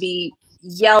has to be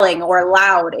yelling or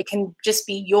loud. It can just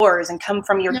be yours and come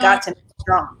from your gut and be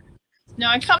strong.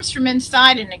 No, it comes from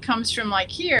inside, and it comes from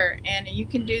like here, and you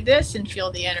can do this and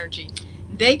feel the energy.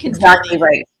 They can exactly feel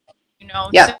right. You know,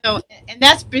 yeah. So, and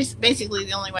that's basically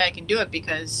the only way I can do it,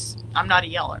 because I'm not a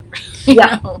yeller.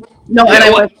 Yeah. No,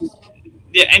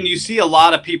 yeah, and you see a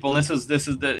lot of people. It's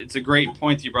a great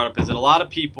point that you brought up. Is that a lot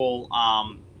of people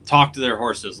talk to their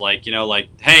horses like,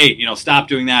 hey, stop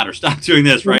doing that or stop doing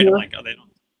this, right? Mm-hmm. Like, oh, they don't.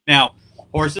 Now,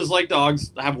 horses, like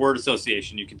dogs, have word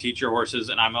association. You can teach your horses,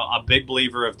 and I'm a big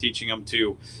believer of teaching them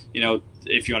to,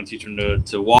 if you want to teach them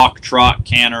to walk, trot,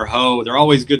 canter, hoe. They're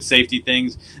always good safety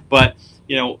things. But,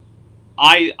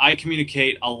 I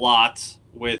communicate a lot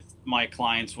with my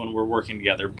clients when we're working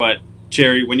together. But,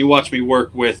 Cherry, when you watch me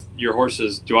work with your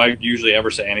horses, do I usually ever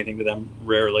say anything to them?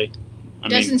 Rarely.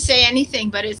 Doesn't say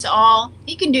anything, but it's all,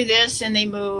 he can do this and they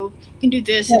move. He can do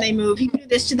this and they move. He can do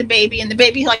this to the baby, and the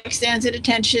baby like stands at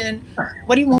attention.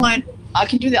 What do you want? I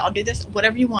can do that. I'll do this.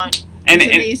 Whatever you want. It's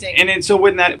amazing. And so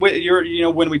when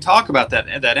when we talk about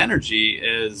that energy,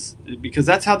 is because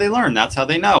that's how they learn. That's how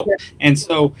they know. Yeah. And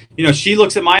so, she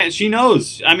looks at she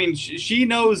knows. I mean, she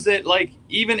knows that, like,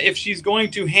 even if she's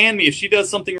going to hand me, if she does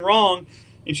something wrong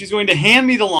and she's going to hand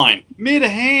me the line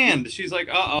mid-hand, she's like,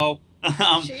 uh-oh.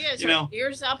 She is. Her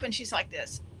ears up, and she's like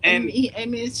this. And I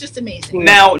mean, it's just amazing.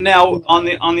 Now on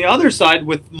the other side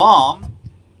with Mom,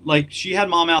 like, she had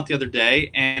Mom out the other day,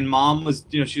 and Mom was,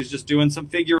 she was just doing some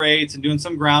figure eights and doing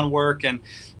some groundwork,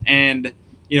 and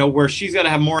where she's got to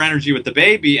have more energy with the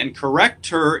baby and correct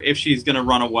her if she's going to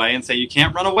run away and say, you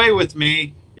can't run away with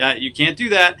me. Yeah, you can't do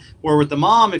that. Where with the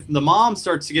mom, if the mom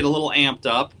starts to get a little amped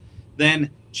up, then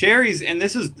Cherry's, and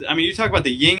this is, I mean, you talk about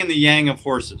the yin and the yang of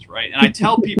horses, right? And I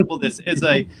tell people this as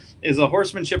a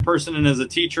horsemanship person and as a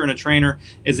teacher and a trainer,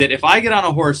 is that if I get on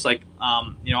a horse, like,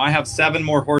 I have 7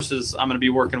 more horses I'm going to be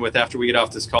working with after we get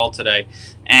off this call today.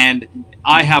 And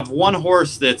I have one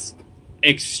horse that's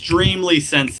extremely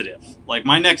sensitive. Like,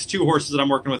 my next 2 horses that I'm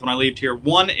working with when I leave here,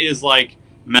 one is like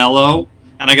mellow,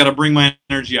 and I got to bring my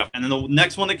energy up. And then the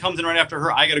next one that comes in right after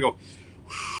her, I got to go,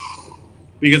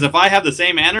 because if I have the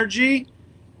same energy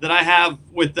that I have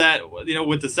with that,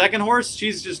 with the second horse,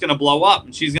 she's just going to blow up,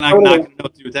 and she's not going to know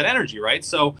what to do with that energy, right?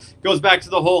 So it goes back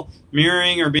to the whole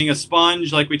mirroring or being a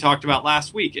sponge, like we talked about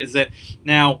last week, is that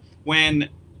now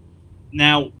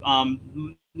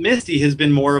Misty has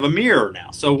been more of a mirror now.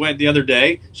 So the other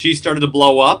day, she started to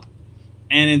blow up,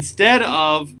 and instead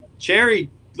of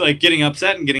Cherry like getting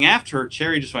upset and getting after her,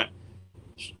 Cherry just went,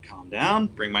 calm down,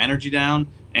 bring my energy down,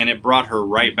 and it brought her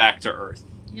right back to earth.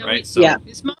 Yeah, right. So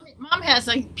his mom has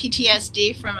like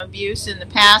PTSD from abuse in the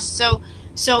past. So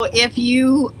if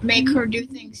you make her do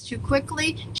things too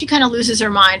quickly, she kind of loses her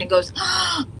mind and goes,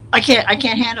 oh, I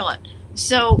can't handle it.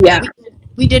 So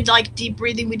we did like deep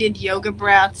breathing. We did yoga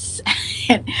breaths,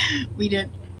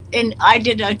 and I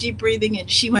did a deep breathing,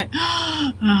 and she went,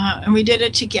 and we did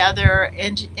it together,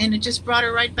 and it just brought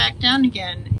her right back down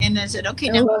again. And I said, okay,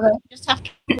 now you just have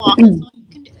to walk. That's all you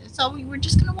can do. So we were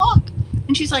just going to walk.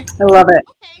 And she's like, I love it.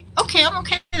 Okay, I'm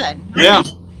okay then. Yeah.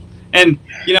 And,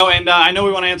 I know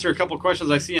we want to answer a couple of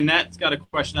questions. I see Annette's got a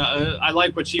question. I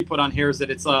like what she put on here, is that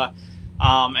it's, and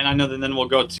I know that then we'll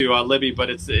go to Libby, but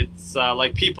it's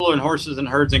like people and horses and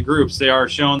herds and groups, they are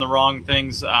showing the wrong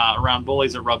things around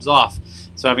bullies. It rubs off.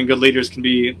 So having good leaders can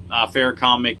be fair,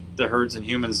 calm, make the herds and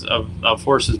humans of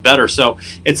horses better. So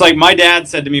it's like my dad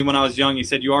said to me when I was young, he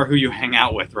said, you are who you hang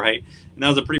out with, right? And that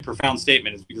was a pretty profound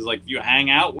statement. It's because, like, if you hang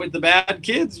out with the bad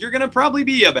kids, you're going to probably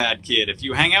be a bad kid. If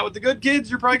you hang out with the good kids,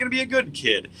 you're probably going to be a good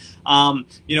kid.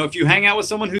 If you hang out with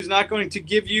someone who's not going to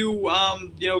give you,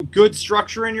 good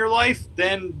structure in your life,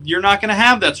 then you're not going to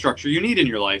have that structure you need in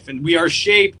your life. And we are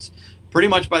shaped pretty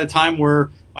much by the time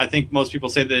I think most people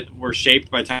say that we're shaped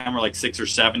by the time we're like 6 or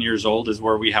 7 years old, is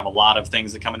where we have a lot of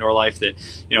things that come into our life that,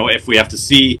 if we have to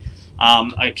see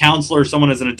a counselor, someone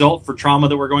as an adult for trauma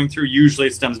that we're going through, usually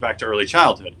it stems back to early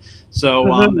childhood.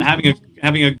 So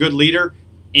having a good leader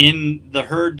in the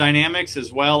herd dynamics,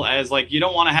 as well as, like, you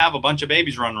don't want to have a bunch of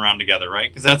babies running around together,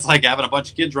 right? Because that's like having a bunch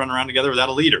of kids running around together without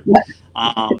a leader.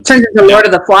 It turns into Lord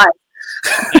of the Flies.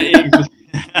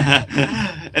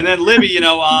 And then Libby,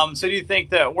 so do you think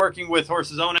that working with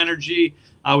horses' own energy,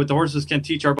 with the horses, can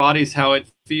teach our bodies how it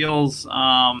feels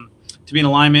to be in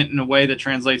alignment in a way that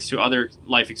translates to other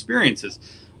life experiences?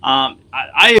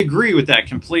 I agree with that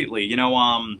completely.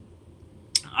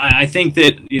 I think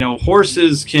that,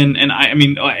 horses can, and I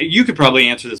mean, you could probably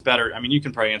answer this better. I mean, you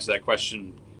can probably answer that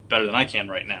question better than I can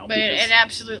right now. But it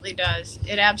absolutely does.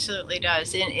 It absolutely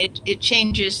does. And it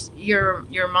changes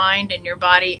your mind and your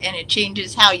body, and it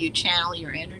changes how you channel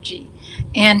your energy.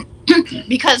 And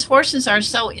because horses are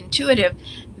so intuitive,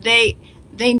 they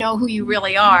know who you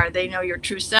really are. They know your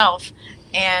true self.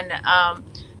 And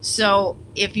so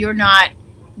if you're not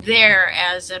there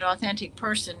as an authentic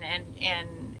person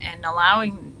and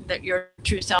allowing your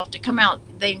true self to come out,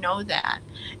 they know that.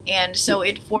 And so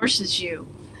it forces you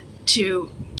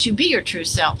to be your true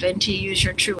self and to use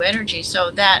your true energy.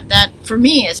 So that for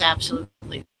me is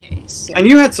absolutely the case. And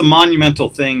you had some monumental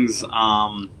things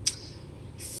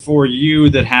for you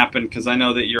that happened, because I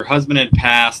know that your husband had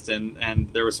passed and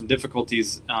there were some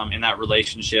difficulties in that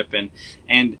relationship,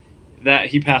 and that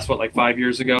he passed, like 5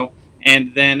 years ago?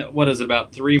 And then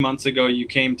about 3 months ago, you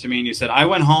came to me and you said, I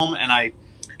went home and I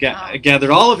gathered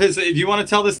all of his. Do you want to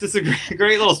tell this? This is a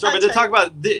great little story. But to talk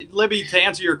about, Libby, to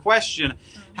answer your question,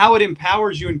 how it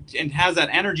empowers you and has that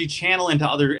energy channel into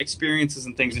other experiences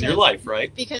and things in your life,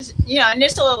 right? Because, and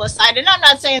just a little aside, and I'm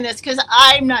not saying this because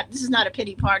this is not a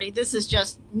pity party. This is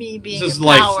just me being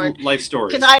empowered. Life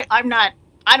story. Because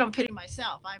I don't pity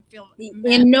myself. I feel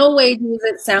in no way does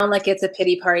it sound like it's a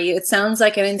pity party. It sounds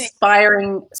like an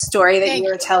inspiring story that you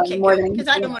were telling more than because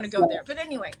I don't want to go there. But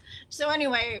anyway,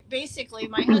 basically,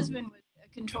 my husband was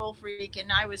a control freak, and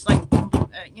I was like,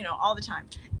 all the time.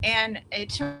 And it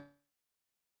turned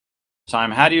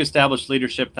time. How do you establish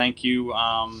leadership? Thank you.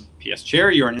 P.S.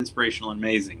 Cherry, you're an inspirational and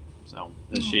amazing. So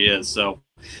she is. So,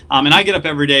 and I get up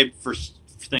every day for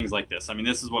things like this. I mean,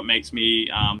 this is what makes me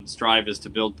strive, is to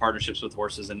build partnerships with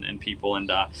horses and people.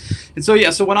 And so,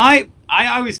 yeah, so when I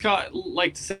always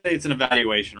like to say it's an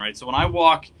evaluation, right? So when I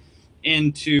walk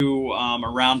into a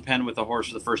round pen with a horse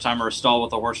for the first time, or a stall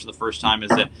with a horse for the first time, is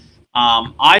that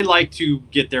I like to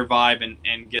get their vibe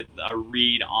and get a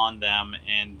read on them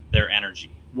and their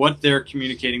energy, what they're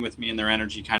communicating with me and their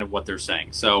energy, kind of what they're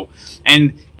saying. So,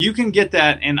 and you can get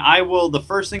that, and the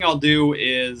first thing I'll do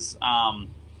is,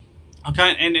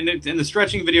 okay, and in the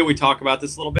stretching video, we talk about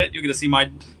this a little bit. You're going to see my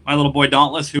little boy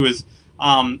Dauntless, who was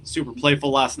super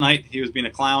playful last night. He was being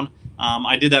a clown.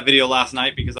 I did that video last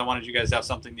night because I wanted you guys to have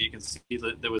something that you can see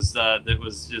that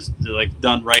was just like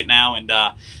done right now. And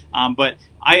but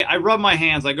I rub my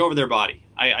hands. I go over their body.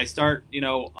 I start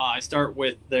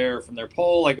with from their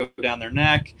poll. I go down their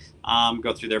neck,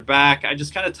 go through their back. I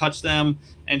just kind of touch them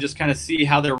and just kind of see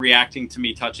how they're reacting to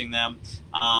me touching them.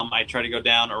 I try to go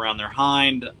down around their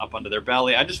hind, up under their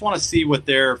belly. I just want to see what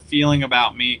they're feeling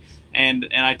about me. And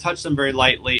I touch them very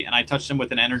lightly, and I touch them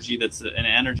with an energy that's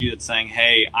saying,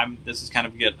 "Hey, this is kind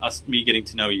of me getting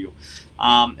to know you."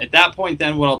 At that point,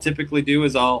 then what I'll typically do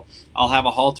is I'll have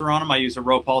a halter on them. I use a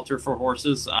rope halter for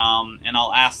horses, and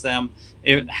I'll ask them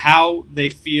how they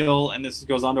feel. And this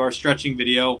goes on to our stretching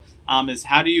video. Is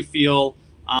how do you feel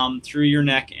through your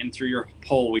neck and through your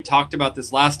poll? We talked about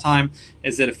this last time.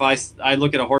 Is that if I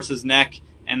look at a horse's neck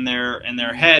and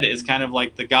their head is kind of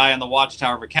like the guy on the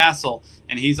watchtower of a castle,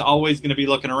 and he's always going to be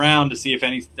looking around to see if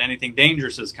anything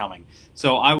dangerous is coming.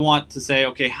 So I want to say,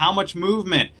 okay, how much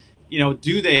movement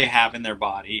do they have in their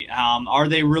body? Are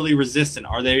they really resistant?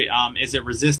 Is it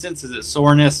resistance? Is it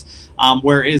soreness?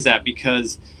 Where is that?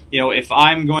 Because if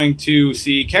I'm going to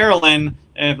see Carolyn,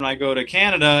 and I go to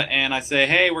Canada and I say,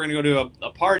 hey, we're going to go to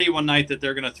a party one night that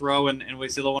they're going to throw, and we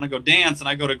say, I want to go dance, and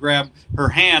I go to grab her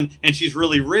hand and she's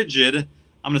really rigid,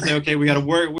 I'm going to say, okay, we got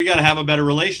to have a better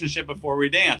relationship before we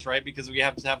dance, right? Because we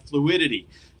have to have fluidity.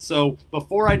 So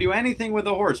before I do anything with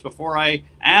a horse, before I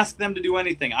ask them to do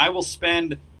anything, I will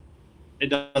spend, it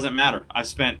doesn't matter, I've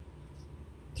spent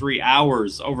 3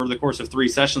 hours over the course of 3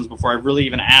 sessions before I've really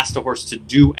even asked a horse to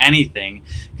do anything,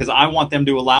 because I want them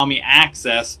to allow me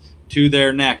access to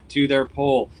their neck, to their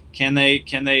poll. Can they,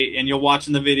 and you'll watch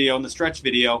in the video, in the stretch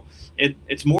video,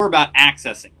 it's more about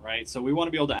accessing, right? So we want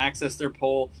to be able to access their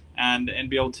poll and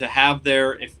be able to have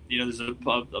there's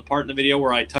a part in the video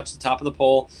where I touch the top of the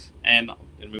pole and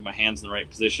move my hands in the right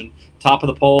position, top of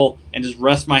the pole, and just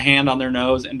rest my hand on their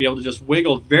nose and be able to just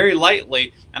wiggle very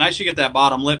lightly. And I should get that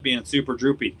bottom lip being super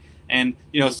droopy. And,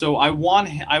 so I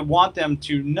want them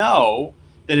to know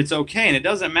that it's okay. And it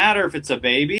doesn't matter if it's a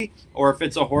baby or if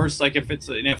it's a horse. Like if it's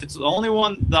the only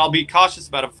one that I'll be cautious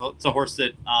about, if it's a horse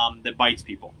that bites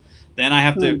people, then I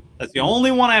have to, that's the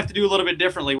only one I have to do a little bit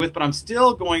differently with, but I'm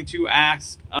still going to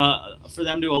ask for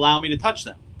them to allow me to touch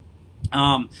them.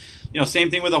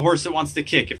 Same thing with a horse that wants to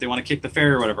kick. If they want to kick the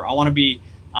farrier or whatever, I want to be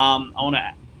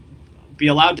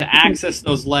allowed to access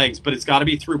those legs, but it's got to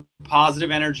be through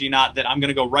positive energy, not that I'm going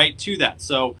to go right to that.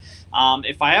 So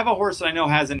if I have a horse that I know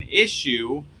has an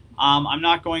issue, I'm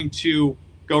not going to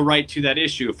go right to that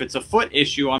issue. If it's a foot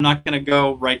issue, I'm not going to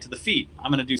go right to the feet.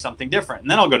 I'm going to do something different,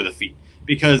 and then I'll go to the feet,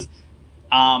 because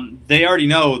they already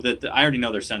know that I already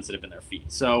know they're sensitive in their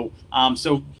feet. So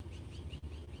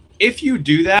if you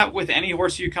do that with any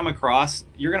horse you come across,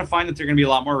 you're going to find that they're going to be a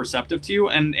lot more receptive to you.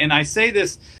 And I say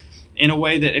this in a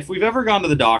way that if we've ever gone to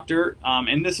the doctor,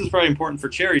 and this is probably important for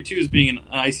Cherry too, as being an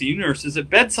ICU nurse, is that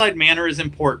bedside manner is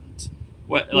important.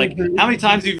 How many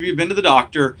times have you been to the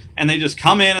doctor and they just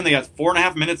come in and they got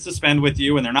 4.5 minutes to spend with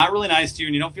you, and they're not really nice to you,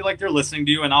 and you don't feel like they're listening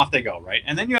to you, and off they go, right?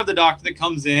 And then you have the doctor that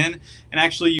comes in and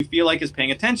actually you feel like is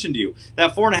paying attention to you.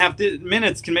 That 4.5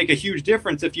 minutes can make a huge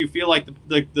difference if you feel like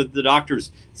the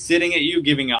doctor's sitting at you,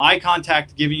 giving you eye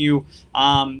contact, giving you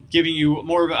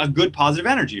more of a good positive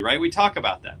energy, right? We talk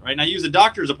about that, right? And I use a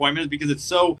doctor's appointment because it's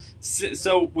so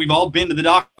we've all been to the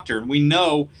doctor, and we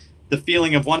know the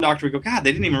feeling of one doctor. We go, God,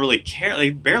 they didn't even really care. They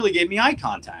barely gave me eye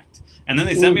contact. And then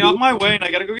they sent me off my way, and I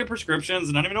got to go get prescriptions,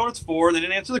 and I don't even know what it's for. And they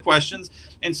didn't answer the questions.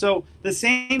 And so the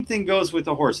same thing goes with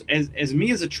the horse. As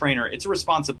me as a trainer, it's a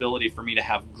responsibility for me to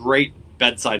have great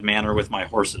bedside manner with my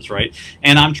horses, right?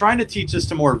 And I'm trying to teach this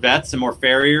to more vets and more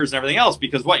farriers and everything else,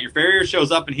 because your farrier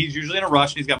shows up and he's usually in a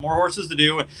rush and he's got more horses to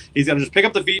do, and he's got to just pick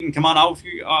up the feet and come on,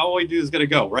 all we do is got to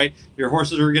go, right? Your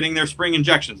horses are getting their spring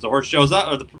injections. The horse shows up,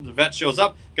 or the vet shows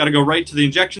up, got to go right to the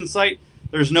injection site.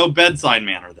 There's no bedside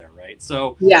manner there, right?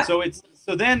 So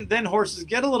then horses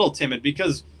get a little timid,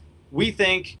 because we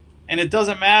think, and it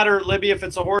doesn't matter, Libby, if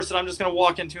it's a horse that I'm just going to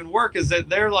walk into and work, is that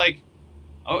they're like,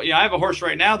 oh yeah, I have a horse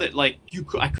right now that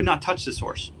I could not touch this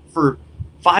horse for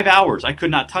 5 hours. I could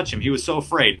not touch him. He was so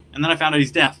afraid. And then I found out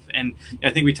he's deaf. And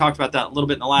I think we talked about that a little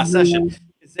bit in the last session.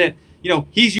 Is that,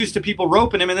 he's used to people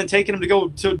roping him and then taking him to go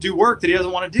to do work that he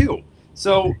doesn't want to do.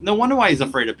 So no wonder why he's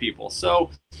afraid of people. So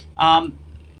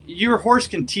your horse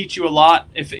can teach you a lot,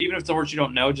 even if it's a horse you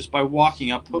don't know, just by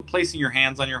walking up, placing your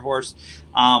hands on your horse,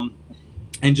 and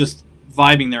just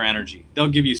vibing their energy. They'll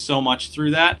give you so much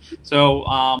through that. So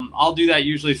I'll do that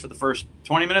usually for the first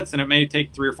 20 minutes, and it may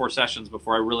take 3 or 4 sessions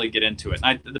before I really get into it.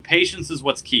 The patience is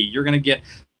what's key. You're going to get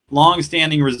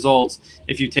long-standing results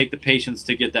if you take the patience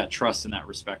to get that trust and that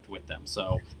respect with them.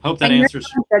 So hope that answers.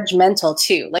 You're not judgmental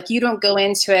too. Like, you don't go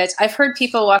into it. I've heard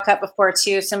people walk up before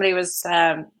too. Somebody was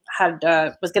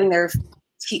getting their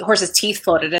horse's teeth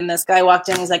floated, and this guy walked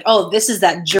in. He's like, "Oh, this is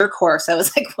that jerk horse." I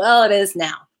was like, "Well, it is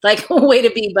now." Like, way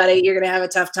to be, buddy. You're going to have a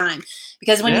tough time,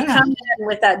 because when you come in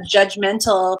with that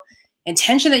judgmental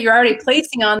intention that you're already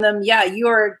placing on them,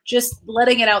 you're just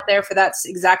letting it out there for that's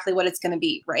exactly what it's going to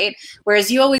be, right? Whereas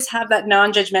you always have that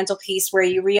non-judgmental piece where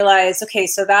you realize, okay,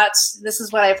 so this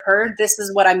is what I've heard. This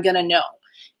is what I'm going to know.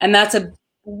 And that's a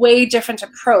way different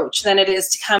approach than it is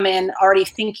to come in already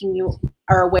thinking you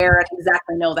are aware and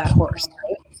exactly know that horse,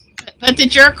 right? But the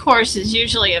jerk horse is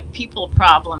usually a people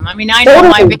problem. I mean, I know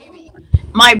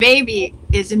my baby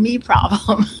is a me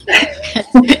problem.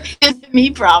 It's a me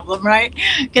problem, right?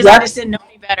 Because I just didn't know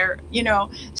any better,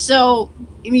 So,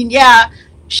 I mean,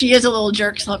 she is a little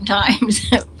jerk sometimes.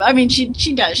 I mean,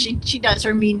 she does. She does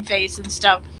her mean face and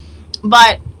stuff.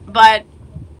 But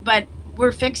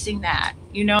we're fixing that,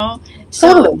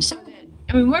 So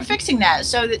I mean, we're fixing that.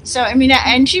 So I mean,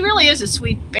 and she really is a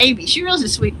sweet baby. She really is a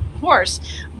sweet horse.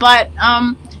 But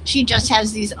she just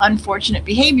has these unfortunate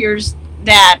behaviors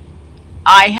that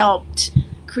I helped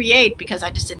create because I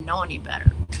just didn't know any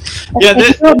better. You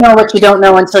don't know what you don't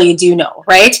know until you do know,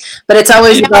 right? But it's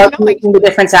always about making the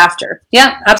difference after.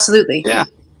 Yeah, absolutely. Yeah.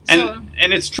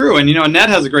 And it's true. And, Annette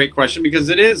has a great question, because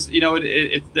it is,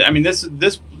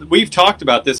 this we've talked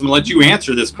about this. I'm going to let you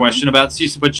answer this question about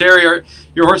CISA. But Cherry,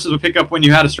 your horses would pick up when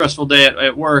you had a stressful day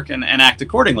at work and act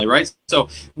accordingly, right? So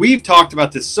we've talked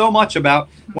about this so much, about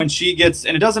when she gets,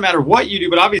 and it doesn't matter what you do,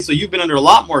 but obviously you've been under a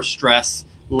lot more stress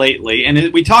lately.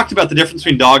 And we talked about the difference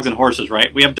between dogs and horses,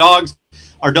 right? We have dogs.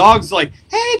 Our dog's like,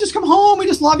 hey, just come home. We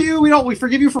just love you. We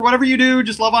forgive you for whatever you do.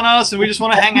 Just love on us, and we just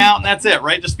want to hang out, and that's it,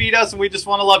 right? Just feed us, and we just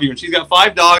want to love you. And she's got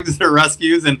 5 dogs that are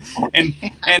rescues,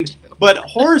 but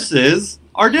horses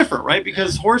are different, right?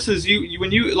 Because horses,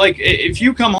 when you if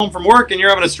you come home from work and you're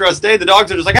having a stressed day, the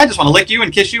dogs are just like, I just want to lick you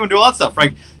and kiss you and do all that stuff,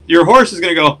 right? Your horse is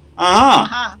going to go,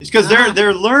 It's because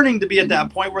they're learning to be at that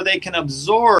point where they can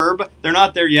absorb. They're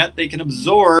not there yet. They can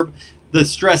absorb the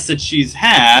stress that she's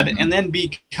had, and then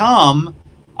become.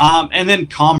 And then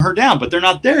calm her down, but they're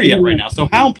not there yet right now. So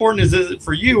how important is it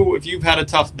for you if you've had a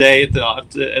tough day at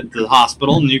the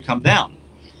hospital and you come down?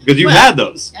 Because you've had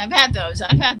those. I've had those.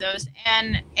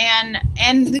 And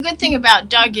the good thing about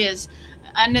Doug is,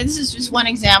 and this is just one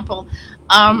example,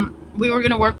 we were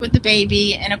going to work with the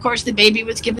baby, and of course the baby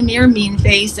was giving me her mean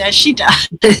face, as she does.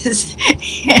 But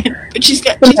she's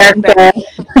getting better.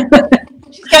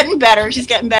 She's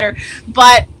getting better.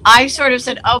 But I sort of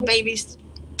said, "Oh, baby,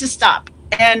 just stop."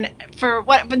 And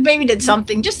but the baby did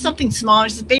something, just something small. He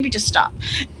said, "Baby, just stop."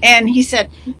 And he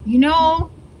said,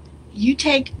 you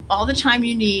take all the time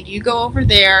you need. You go over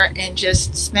there and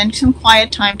just spend some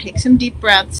quiet time, take some deep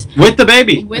breaths. With the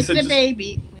baby.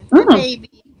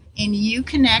 And you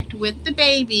connect with the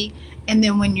baby. And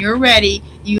then when you're ready,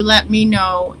 you let me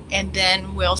know, and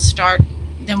then we'll start.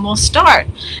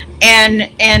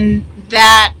 And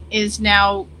that is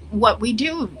now what we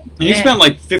do. And you spent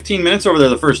like 15 minutes over there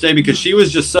the first day because she was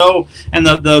just so, and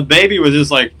the baby was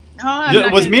just like,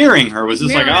 mirroring her, was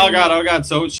just like, oh God.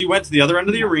 So she went to the other end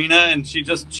of the arena, and she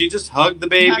just hugged the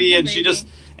baby, and she just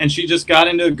got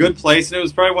into a good place, and it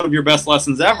was probably one of your best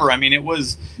lessons ever. I mean, it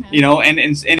was, and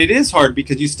it is hard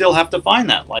because you still have to find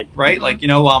that, like, right? Mm-hmm.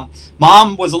 Like,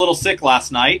 Mom was a little sick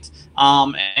last night,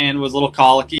 and was a little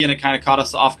colicky, and it kind of caught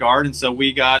us off guard, and so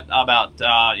we got about,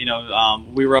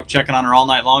 we were up checking on her all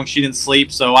night long. She didn't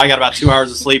sleep, so I got about 2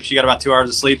 hours of sleep. She got about 2 hours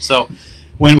of sleep, so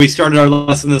when we started our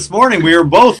lesson this morning, we were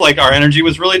both like, our energy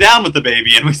was really down with the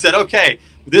baby, and we said, okay,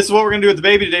 this is what we're going to do with the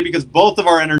baby today, because both of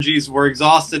our energies were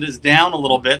exhausted, is down a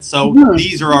little bit. So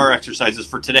these are our exercises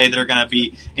for today that are going to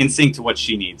be in sync to what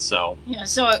she needs. So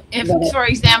so if, for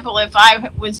example, if I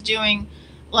was doing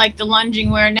like the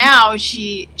lunging where now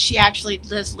she actually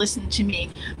does listen to me,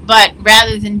 but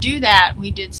rather than do that, we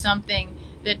did something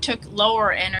that took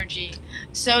lower energy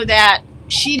so that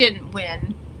she didn't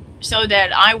win, so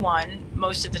that I won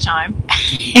most of the time.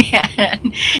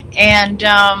 and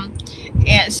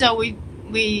so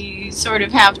we sort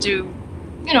of have to,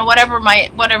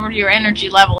 whatever your energy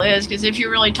level is, because if you're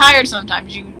really tired,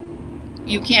 sometimes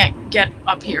you can't get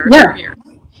up here. Yeah. Here.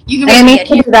 You can and get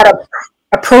here. That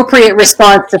appropriate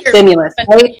response to stimulus,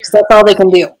 right? So that's all they can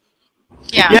do.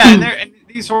 Yeah, and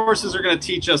these horses are going to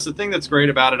teach us. The thing that's great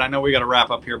about it, I know we got to wrap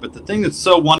up here, but the thing that's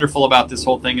so wonderful about this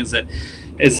whole thing is that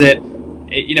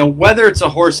whether it's a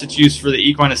horse that's used for the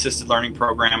equine assisted learning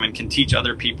program and can teach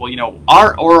other people, they're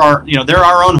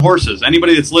our own horses.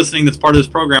 Anybody that's listening that's part of this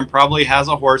program probably has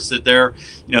a horse that they're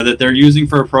using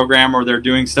for a program, or they're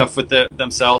doing stuff with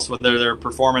themselves, whether their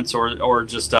performance or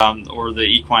just or the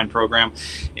equine program.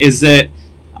 Is that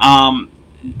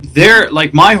they're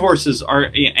like, my horses are,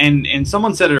 and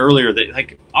someone said it earlier, that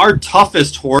like our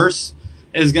toughest horse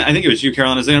is, I think it was you,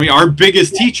 Carolyn, is going to be our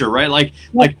biggest teacher, right? Like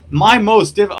my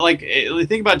most think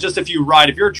about just if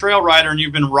you're a trail rider and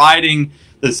you've been riding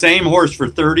the same horse for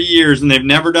 30 years and they've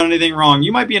never done anything wrong,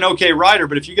 you might be an okay rider,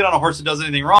 but if you get on a horse that does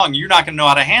anything wrong, you're not going to know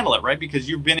how to handle it, right? Because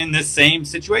you've been in this same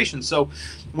situation. So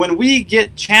when we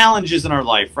get challenges in our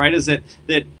life, right, is that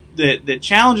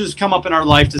challenges come up in our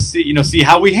life to see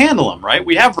how we handle them, right?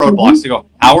 We have roadblocks to go,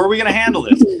 how are we going to handle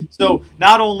this? So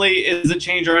not only does it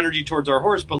change our energy towards our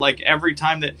horse, but like every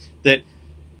time that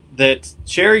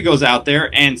Cherry goes out there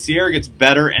and Sierra gets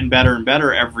better and better and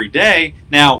better every day.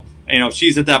 Now,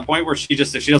 she's at that point where if she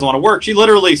doesn't want to work, she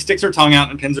literally sticks her tongue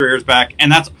out and pins her ears back.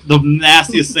 And that's the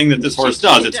nastiest thing that this horse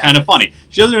does. It's kind of funny.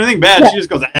 She doesn't do anything bad. She just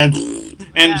goes, and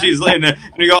she's and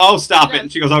you go, oh, stop it.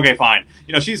 And she goes, okay, fine.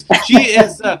 She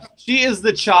is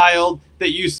the child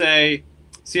that you say,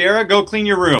 Sierra, go clean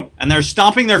your room. And they're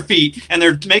stomping their feet and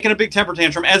they're making a big temper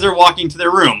tantrum as they're walking to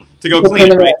their room to go clean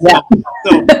it, right? Yeah.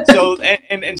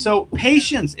 So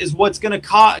patience is what's going to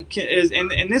cause,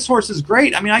 and this horse is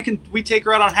great. I mean, we take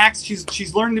her out on hacks.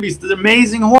 She's learning to be an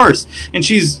amazing horse, and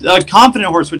she's a confident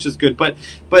horse, which is good. But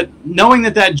knowing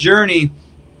that journey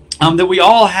that we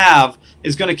all have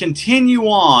is going to continue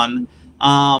on,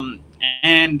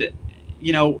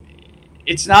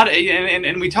 it's not,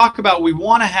 and we talk about, we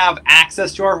want to have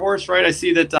access to our horse, right? I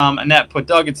see that Annette put,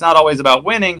 Doug, it's not always about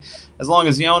winning, as long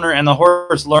as the owner and the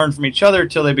horse learn from each other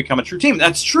till they become a true team.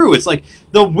 That's true. It's like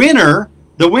the winner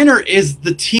is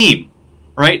the team,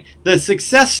 right? The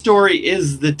success story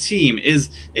is the team, is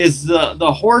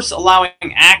the horse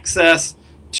allowing access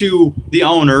to the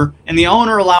owner and the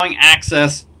owner allowing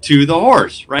access to the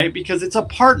horse, right? Because it's a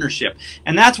partnership.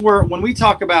 And that's where, when we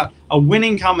talk about a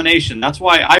winning combination, that's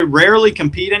why I rarely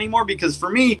compete anymore, because for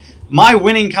me, my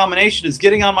winning combination is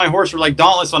getting on my horse, or like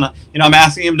Dauntless on I'm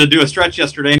asking him to do a stretch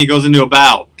yesterday and he goes into a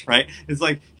bow, right? It's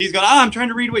like, he's going, I'm trying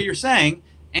to read what you're saying,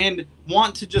 and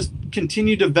want to just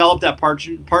continue to develop that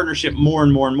partnership more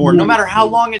and more and more, no matter how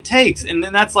long it takes. And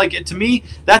then that's like, to me,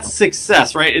 that's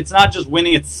success, right? It's not just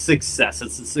winning, it's success.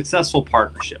 It's a successful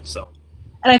partnership. So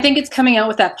And I think it's coming out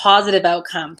with that positive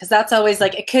outcome, because that's always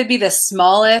like, it could be the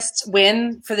smallest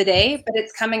win for the day, but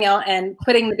it's coming out and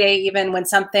quitting the day even when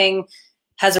something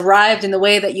has arrived in the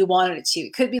way that you wanted it to.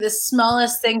 It could be the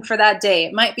smallest thing for that day.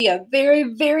 It might be a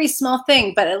very, very small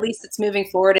thing, but at least it's moving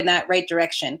forward in that right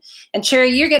direction. And Cherry,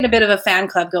 you're getting a bit of a fan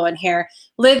club going here.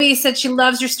 Libby said she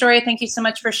loves your story. Thank you so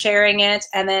much for sharing it.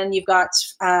 And then you've got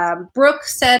Brooke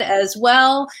said as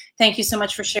well, thank you so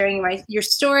much for sharing your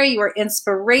story. You are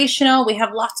inspirational. We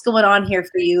have lots going on here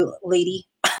for you, lady.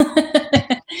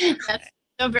 That's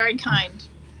so very kind.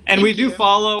 And we do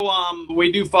follow on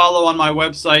my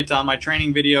website, on my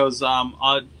training videos.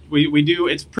 We do.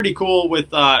 It's pretty cool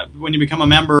with when you become a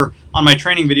member on my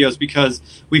training videos, because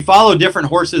we follow different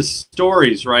horses'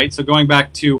 stories, right? So going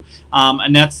back to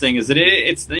Annette's thing, is that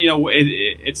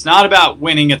it's not about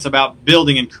winning; it's about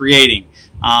building and creating.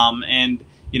 And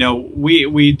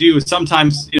we do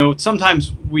sometimes.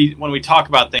 Sometimes when we talk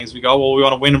about things, we go, well, we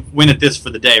want to win at this for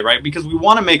the day, right? Because we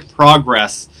want to make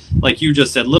progress. Like you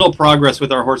just said, little progress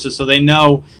with our horses, so they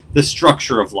know the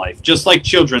structure of life. Just like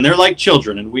children, they're like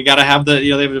children, and we got to have they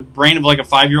have the brain of like a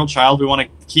 5-year-old child. We want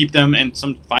to keep them, and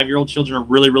some 5-year-old children are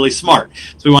really, really smart,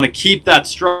 so we want to keep that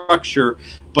structure.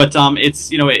 But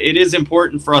it is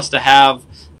important for us to have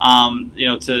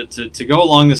to go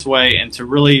along this way and to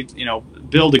really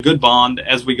build a good bond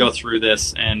as we go through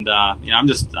this. And I'm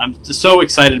just so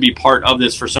excited to be part of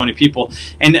this for so many people.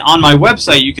 And on my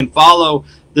website, you can follow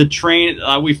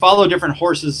we follow different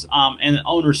horses and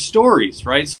owner stories,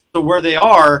 right? So where they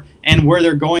are and where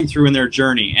they're going through in their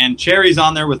journey. And Cherry's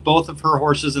on there with both of her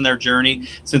horses in their journey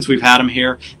since we've had them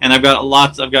here. And I've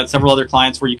got several other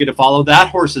clients where you get to follow that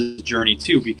horse's journey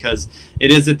too, because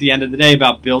it is at the end of the day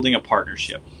about building a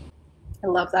partnership. I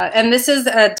love that. And this is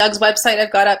Doug's website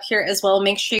I've got up here as well.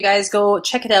 Make sure you guys go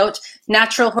check it out,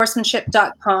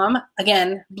 naturalhorsemanship.com.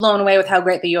 Again, blown away with how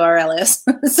great the URL is.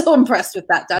 So impressed with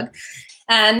that, Doug.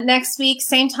 And next week,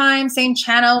 same time, same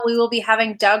channel, we will be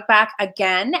having Doug back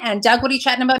again. And Doug, what are you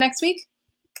chatting about next week?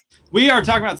 We are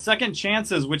talking about second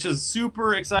chances, which is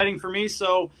super exciting for me.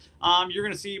 So you're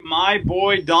going to see my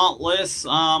boy Dauntless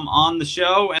on the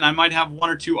show, and I might have one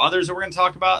or two others that we're going to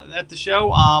talk about at the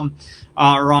show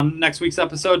or on next week's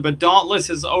episode. But Dauntless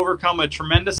has overcome a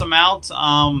tremendous amount.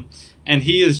 And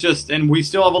he is and we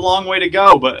still have a long way to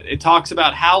go, but it talks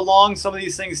about how long some of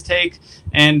these things take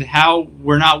and how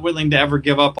we're not willing to ever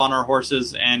give up on our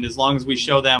horses. And as long as we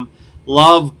show them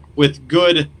love with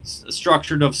good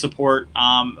structured of support,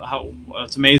 how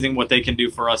it's amazing what they can do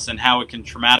for us and how it can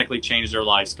dramatically change their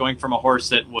lives. Going from a horse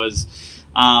that was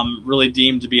really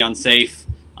deemed to be unsafe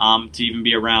to even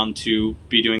be around to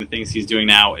be doing the things he's doing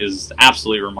now is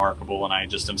absolutely remarkable. And I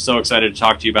just am so excited to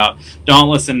talk to you about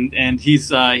Dauntless, and he's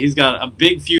got a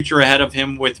big future ahead of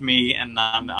him with me, and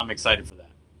I'm excited for that.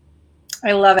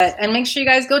 I love it. And make sure you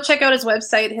guys go check out his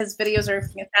website. His videos are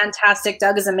fantastic.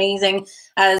 Doug is amazing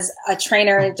as a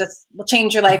trainer. It just will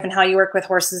change your life and how you work with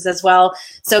horses as well.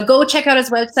 So go check out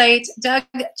his website. Doug,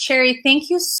 Cherry,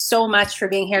 thank you so much for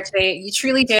being here today. You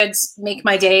truly did make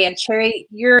my day. And Cherry,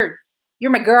 you're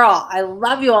my girl. I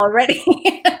love you already.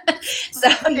 So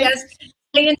yes,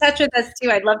 stay in touch with us too.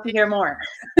 I'd love to hear more.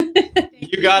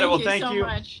 You got it. Well, thank you. So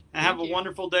much. And have a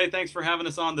wonderful day. Thanks for having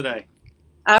us on today.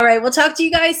 All right. We'll talk to you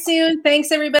guys soon.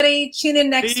 Thanks, everybody. Tune in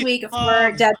next week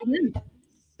for Debbie.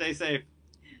 Stay safe.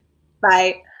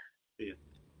 Bye. See ya.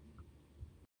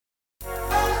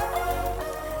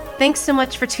 Thanks so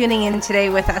much for tuning in today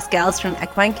with us gals from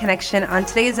Equine Connection on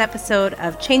today's episode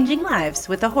of Changing Lives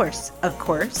with a Horse, of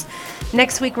course.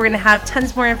 Next week, we're going to have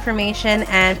tons more information,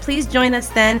 and please join us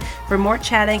then for more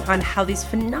chatting on how these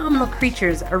phenomenal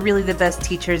creatures are really the best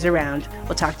teachers around.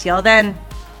 We'll talk to y'all then.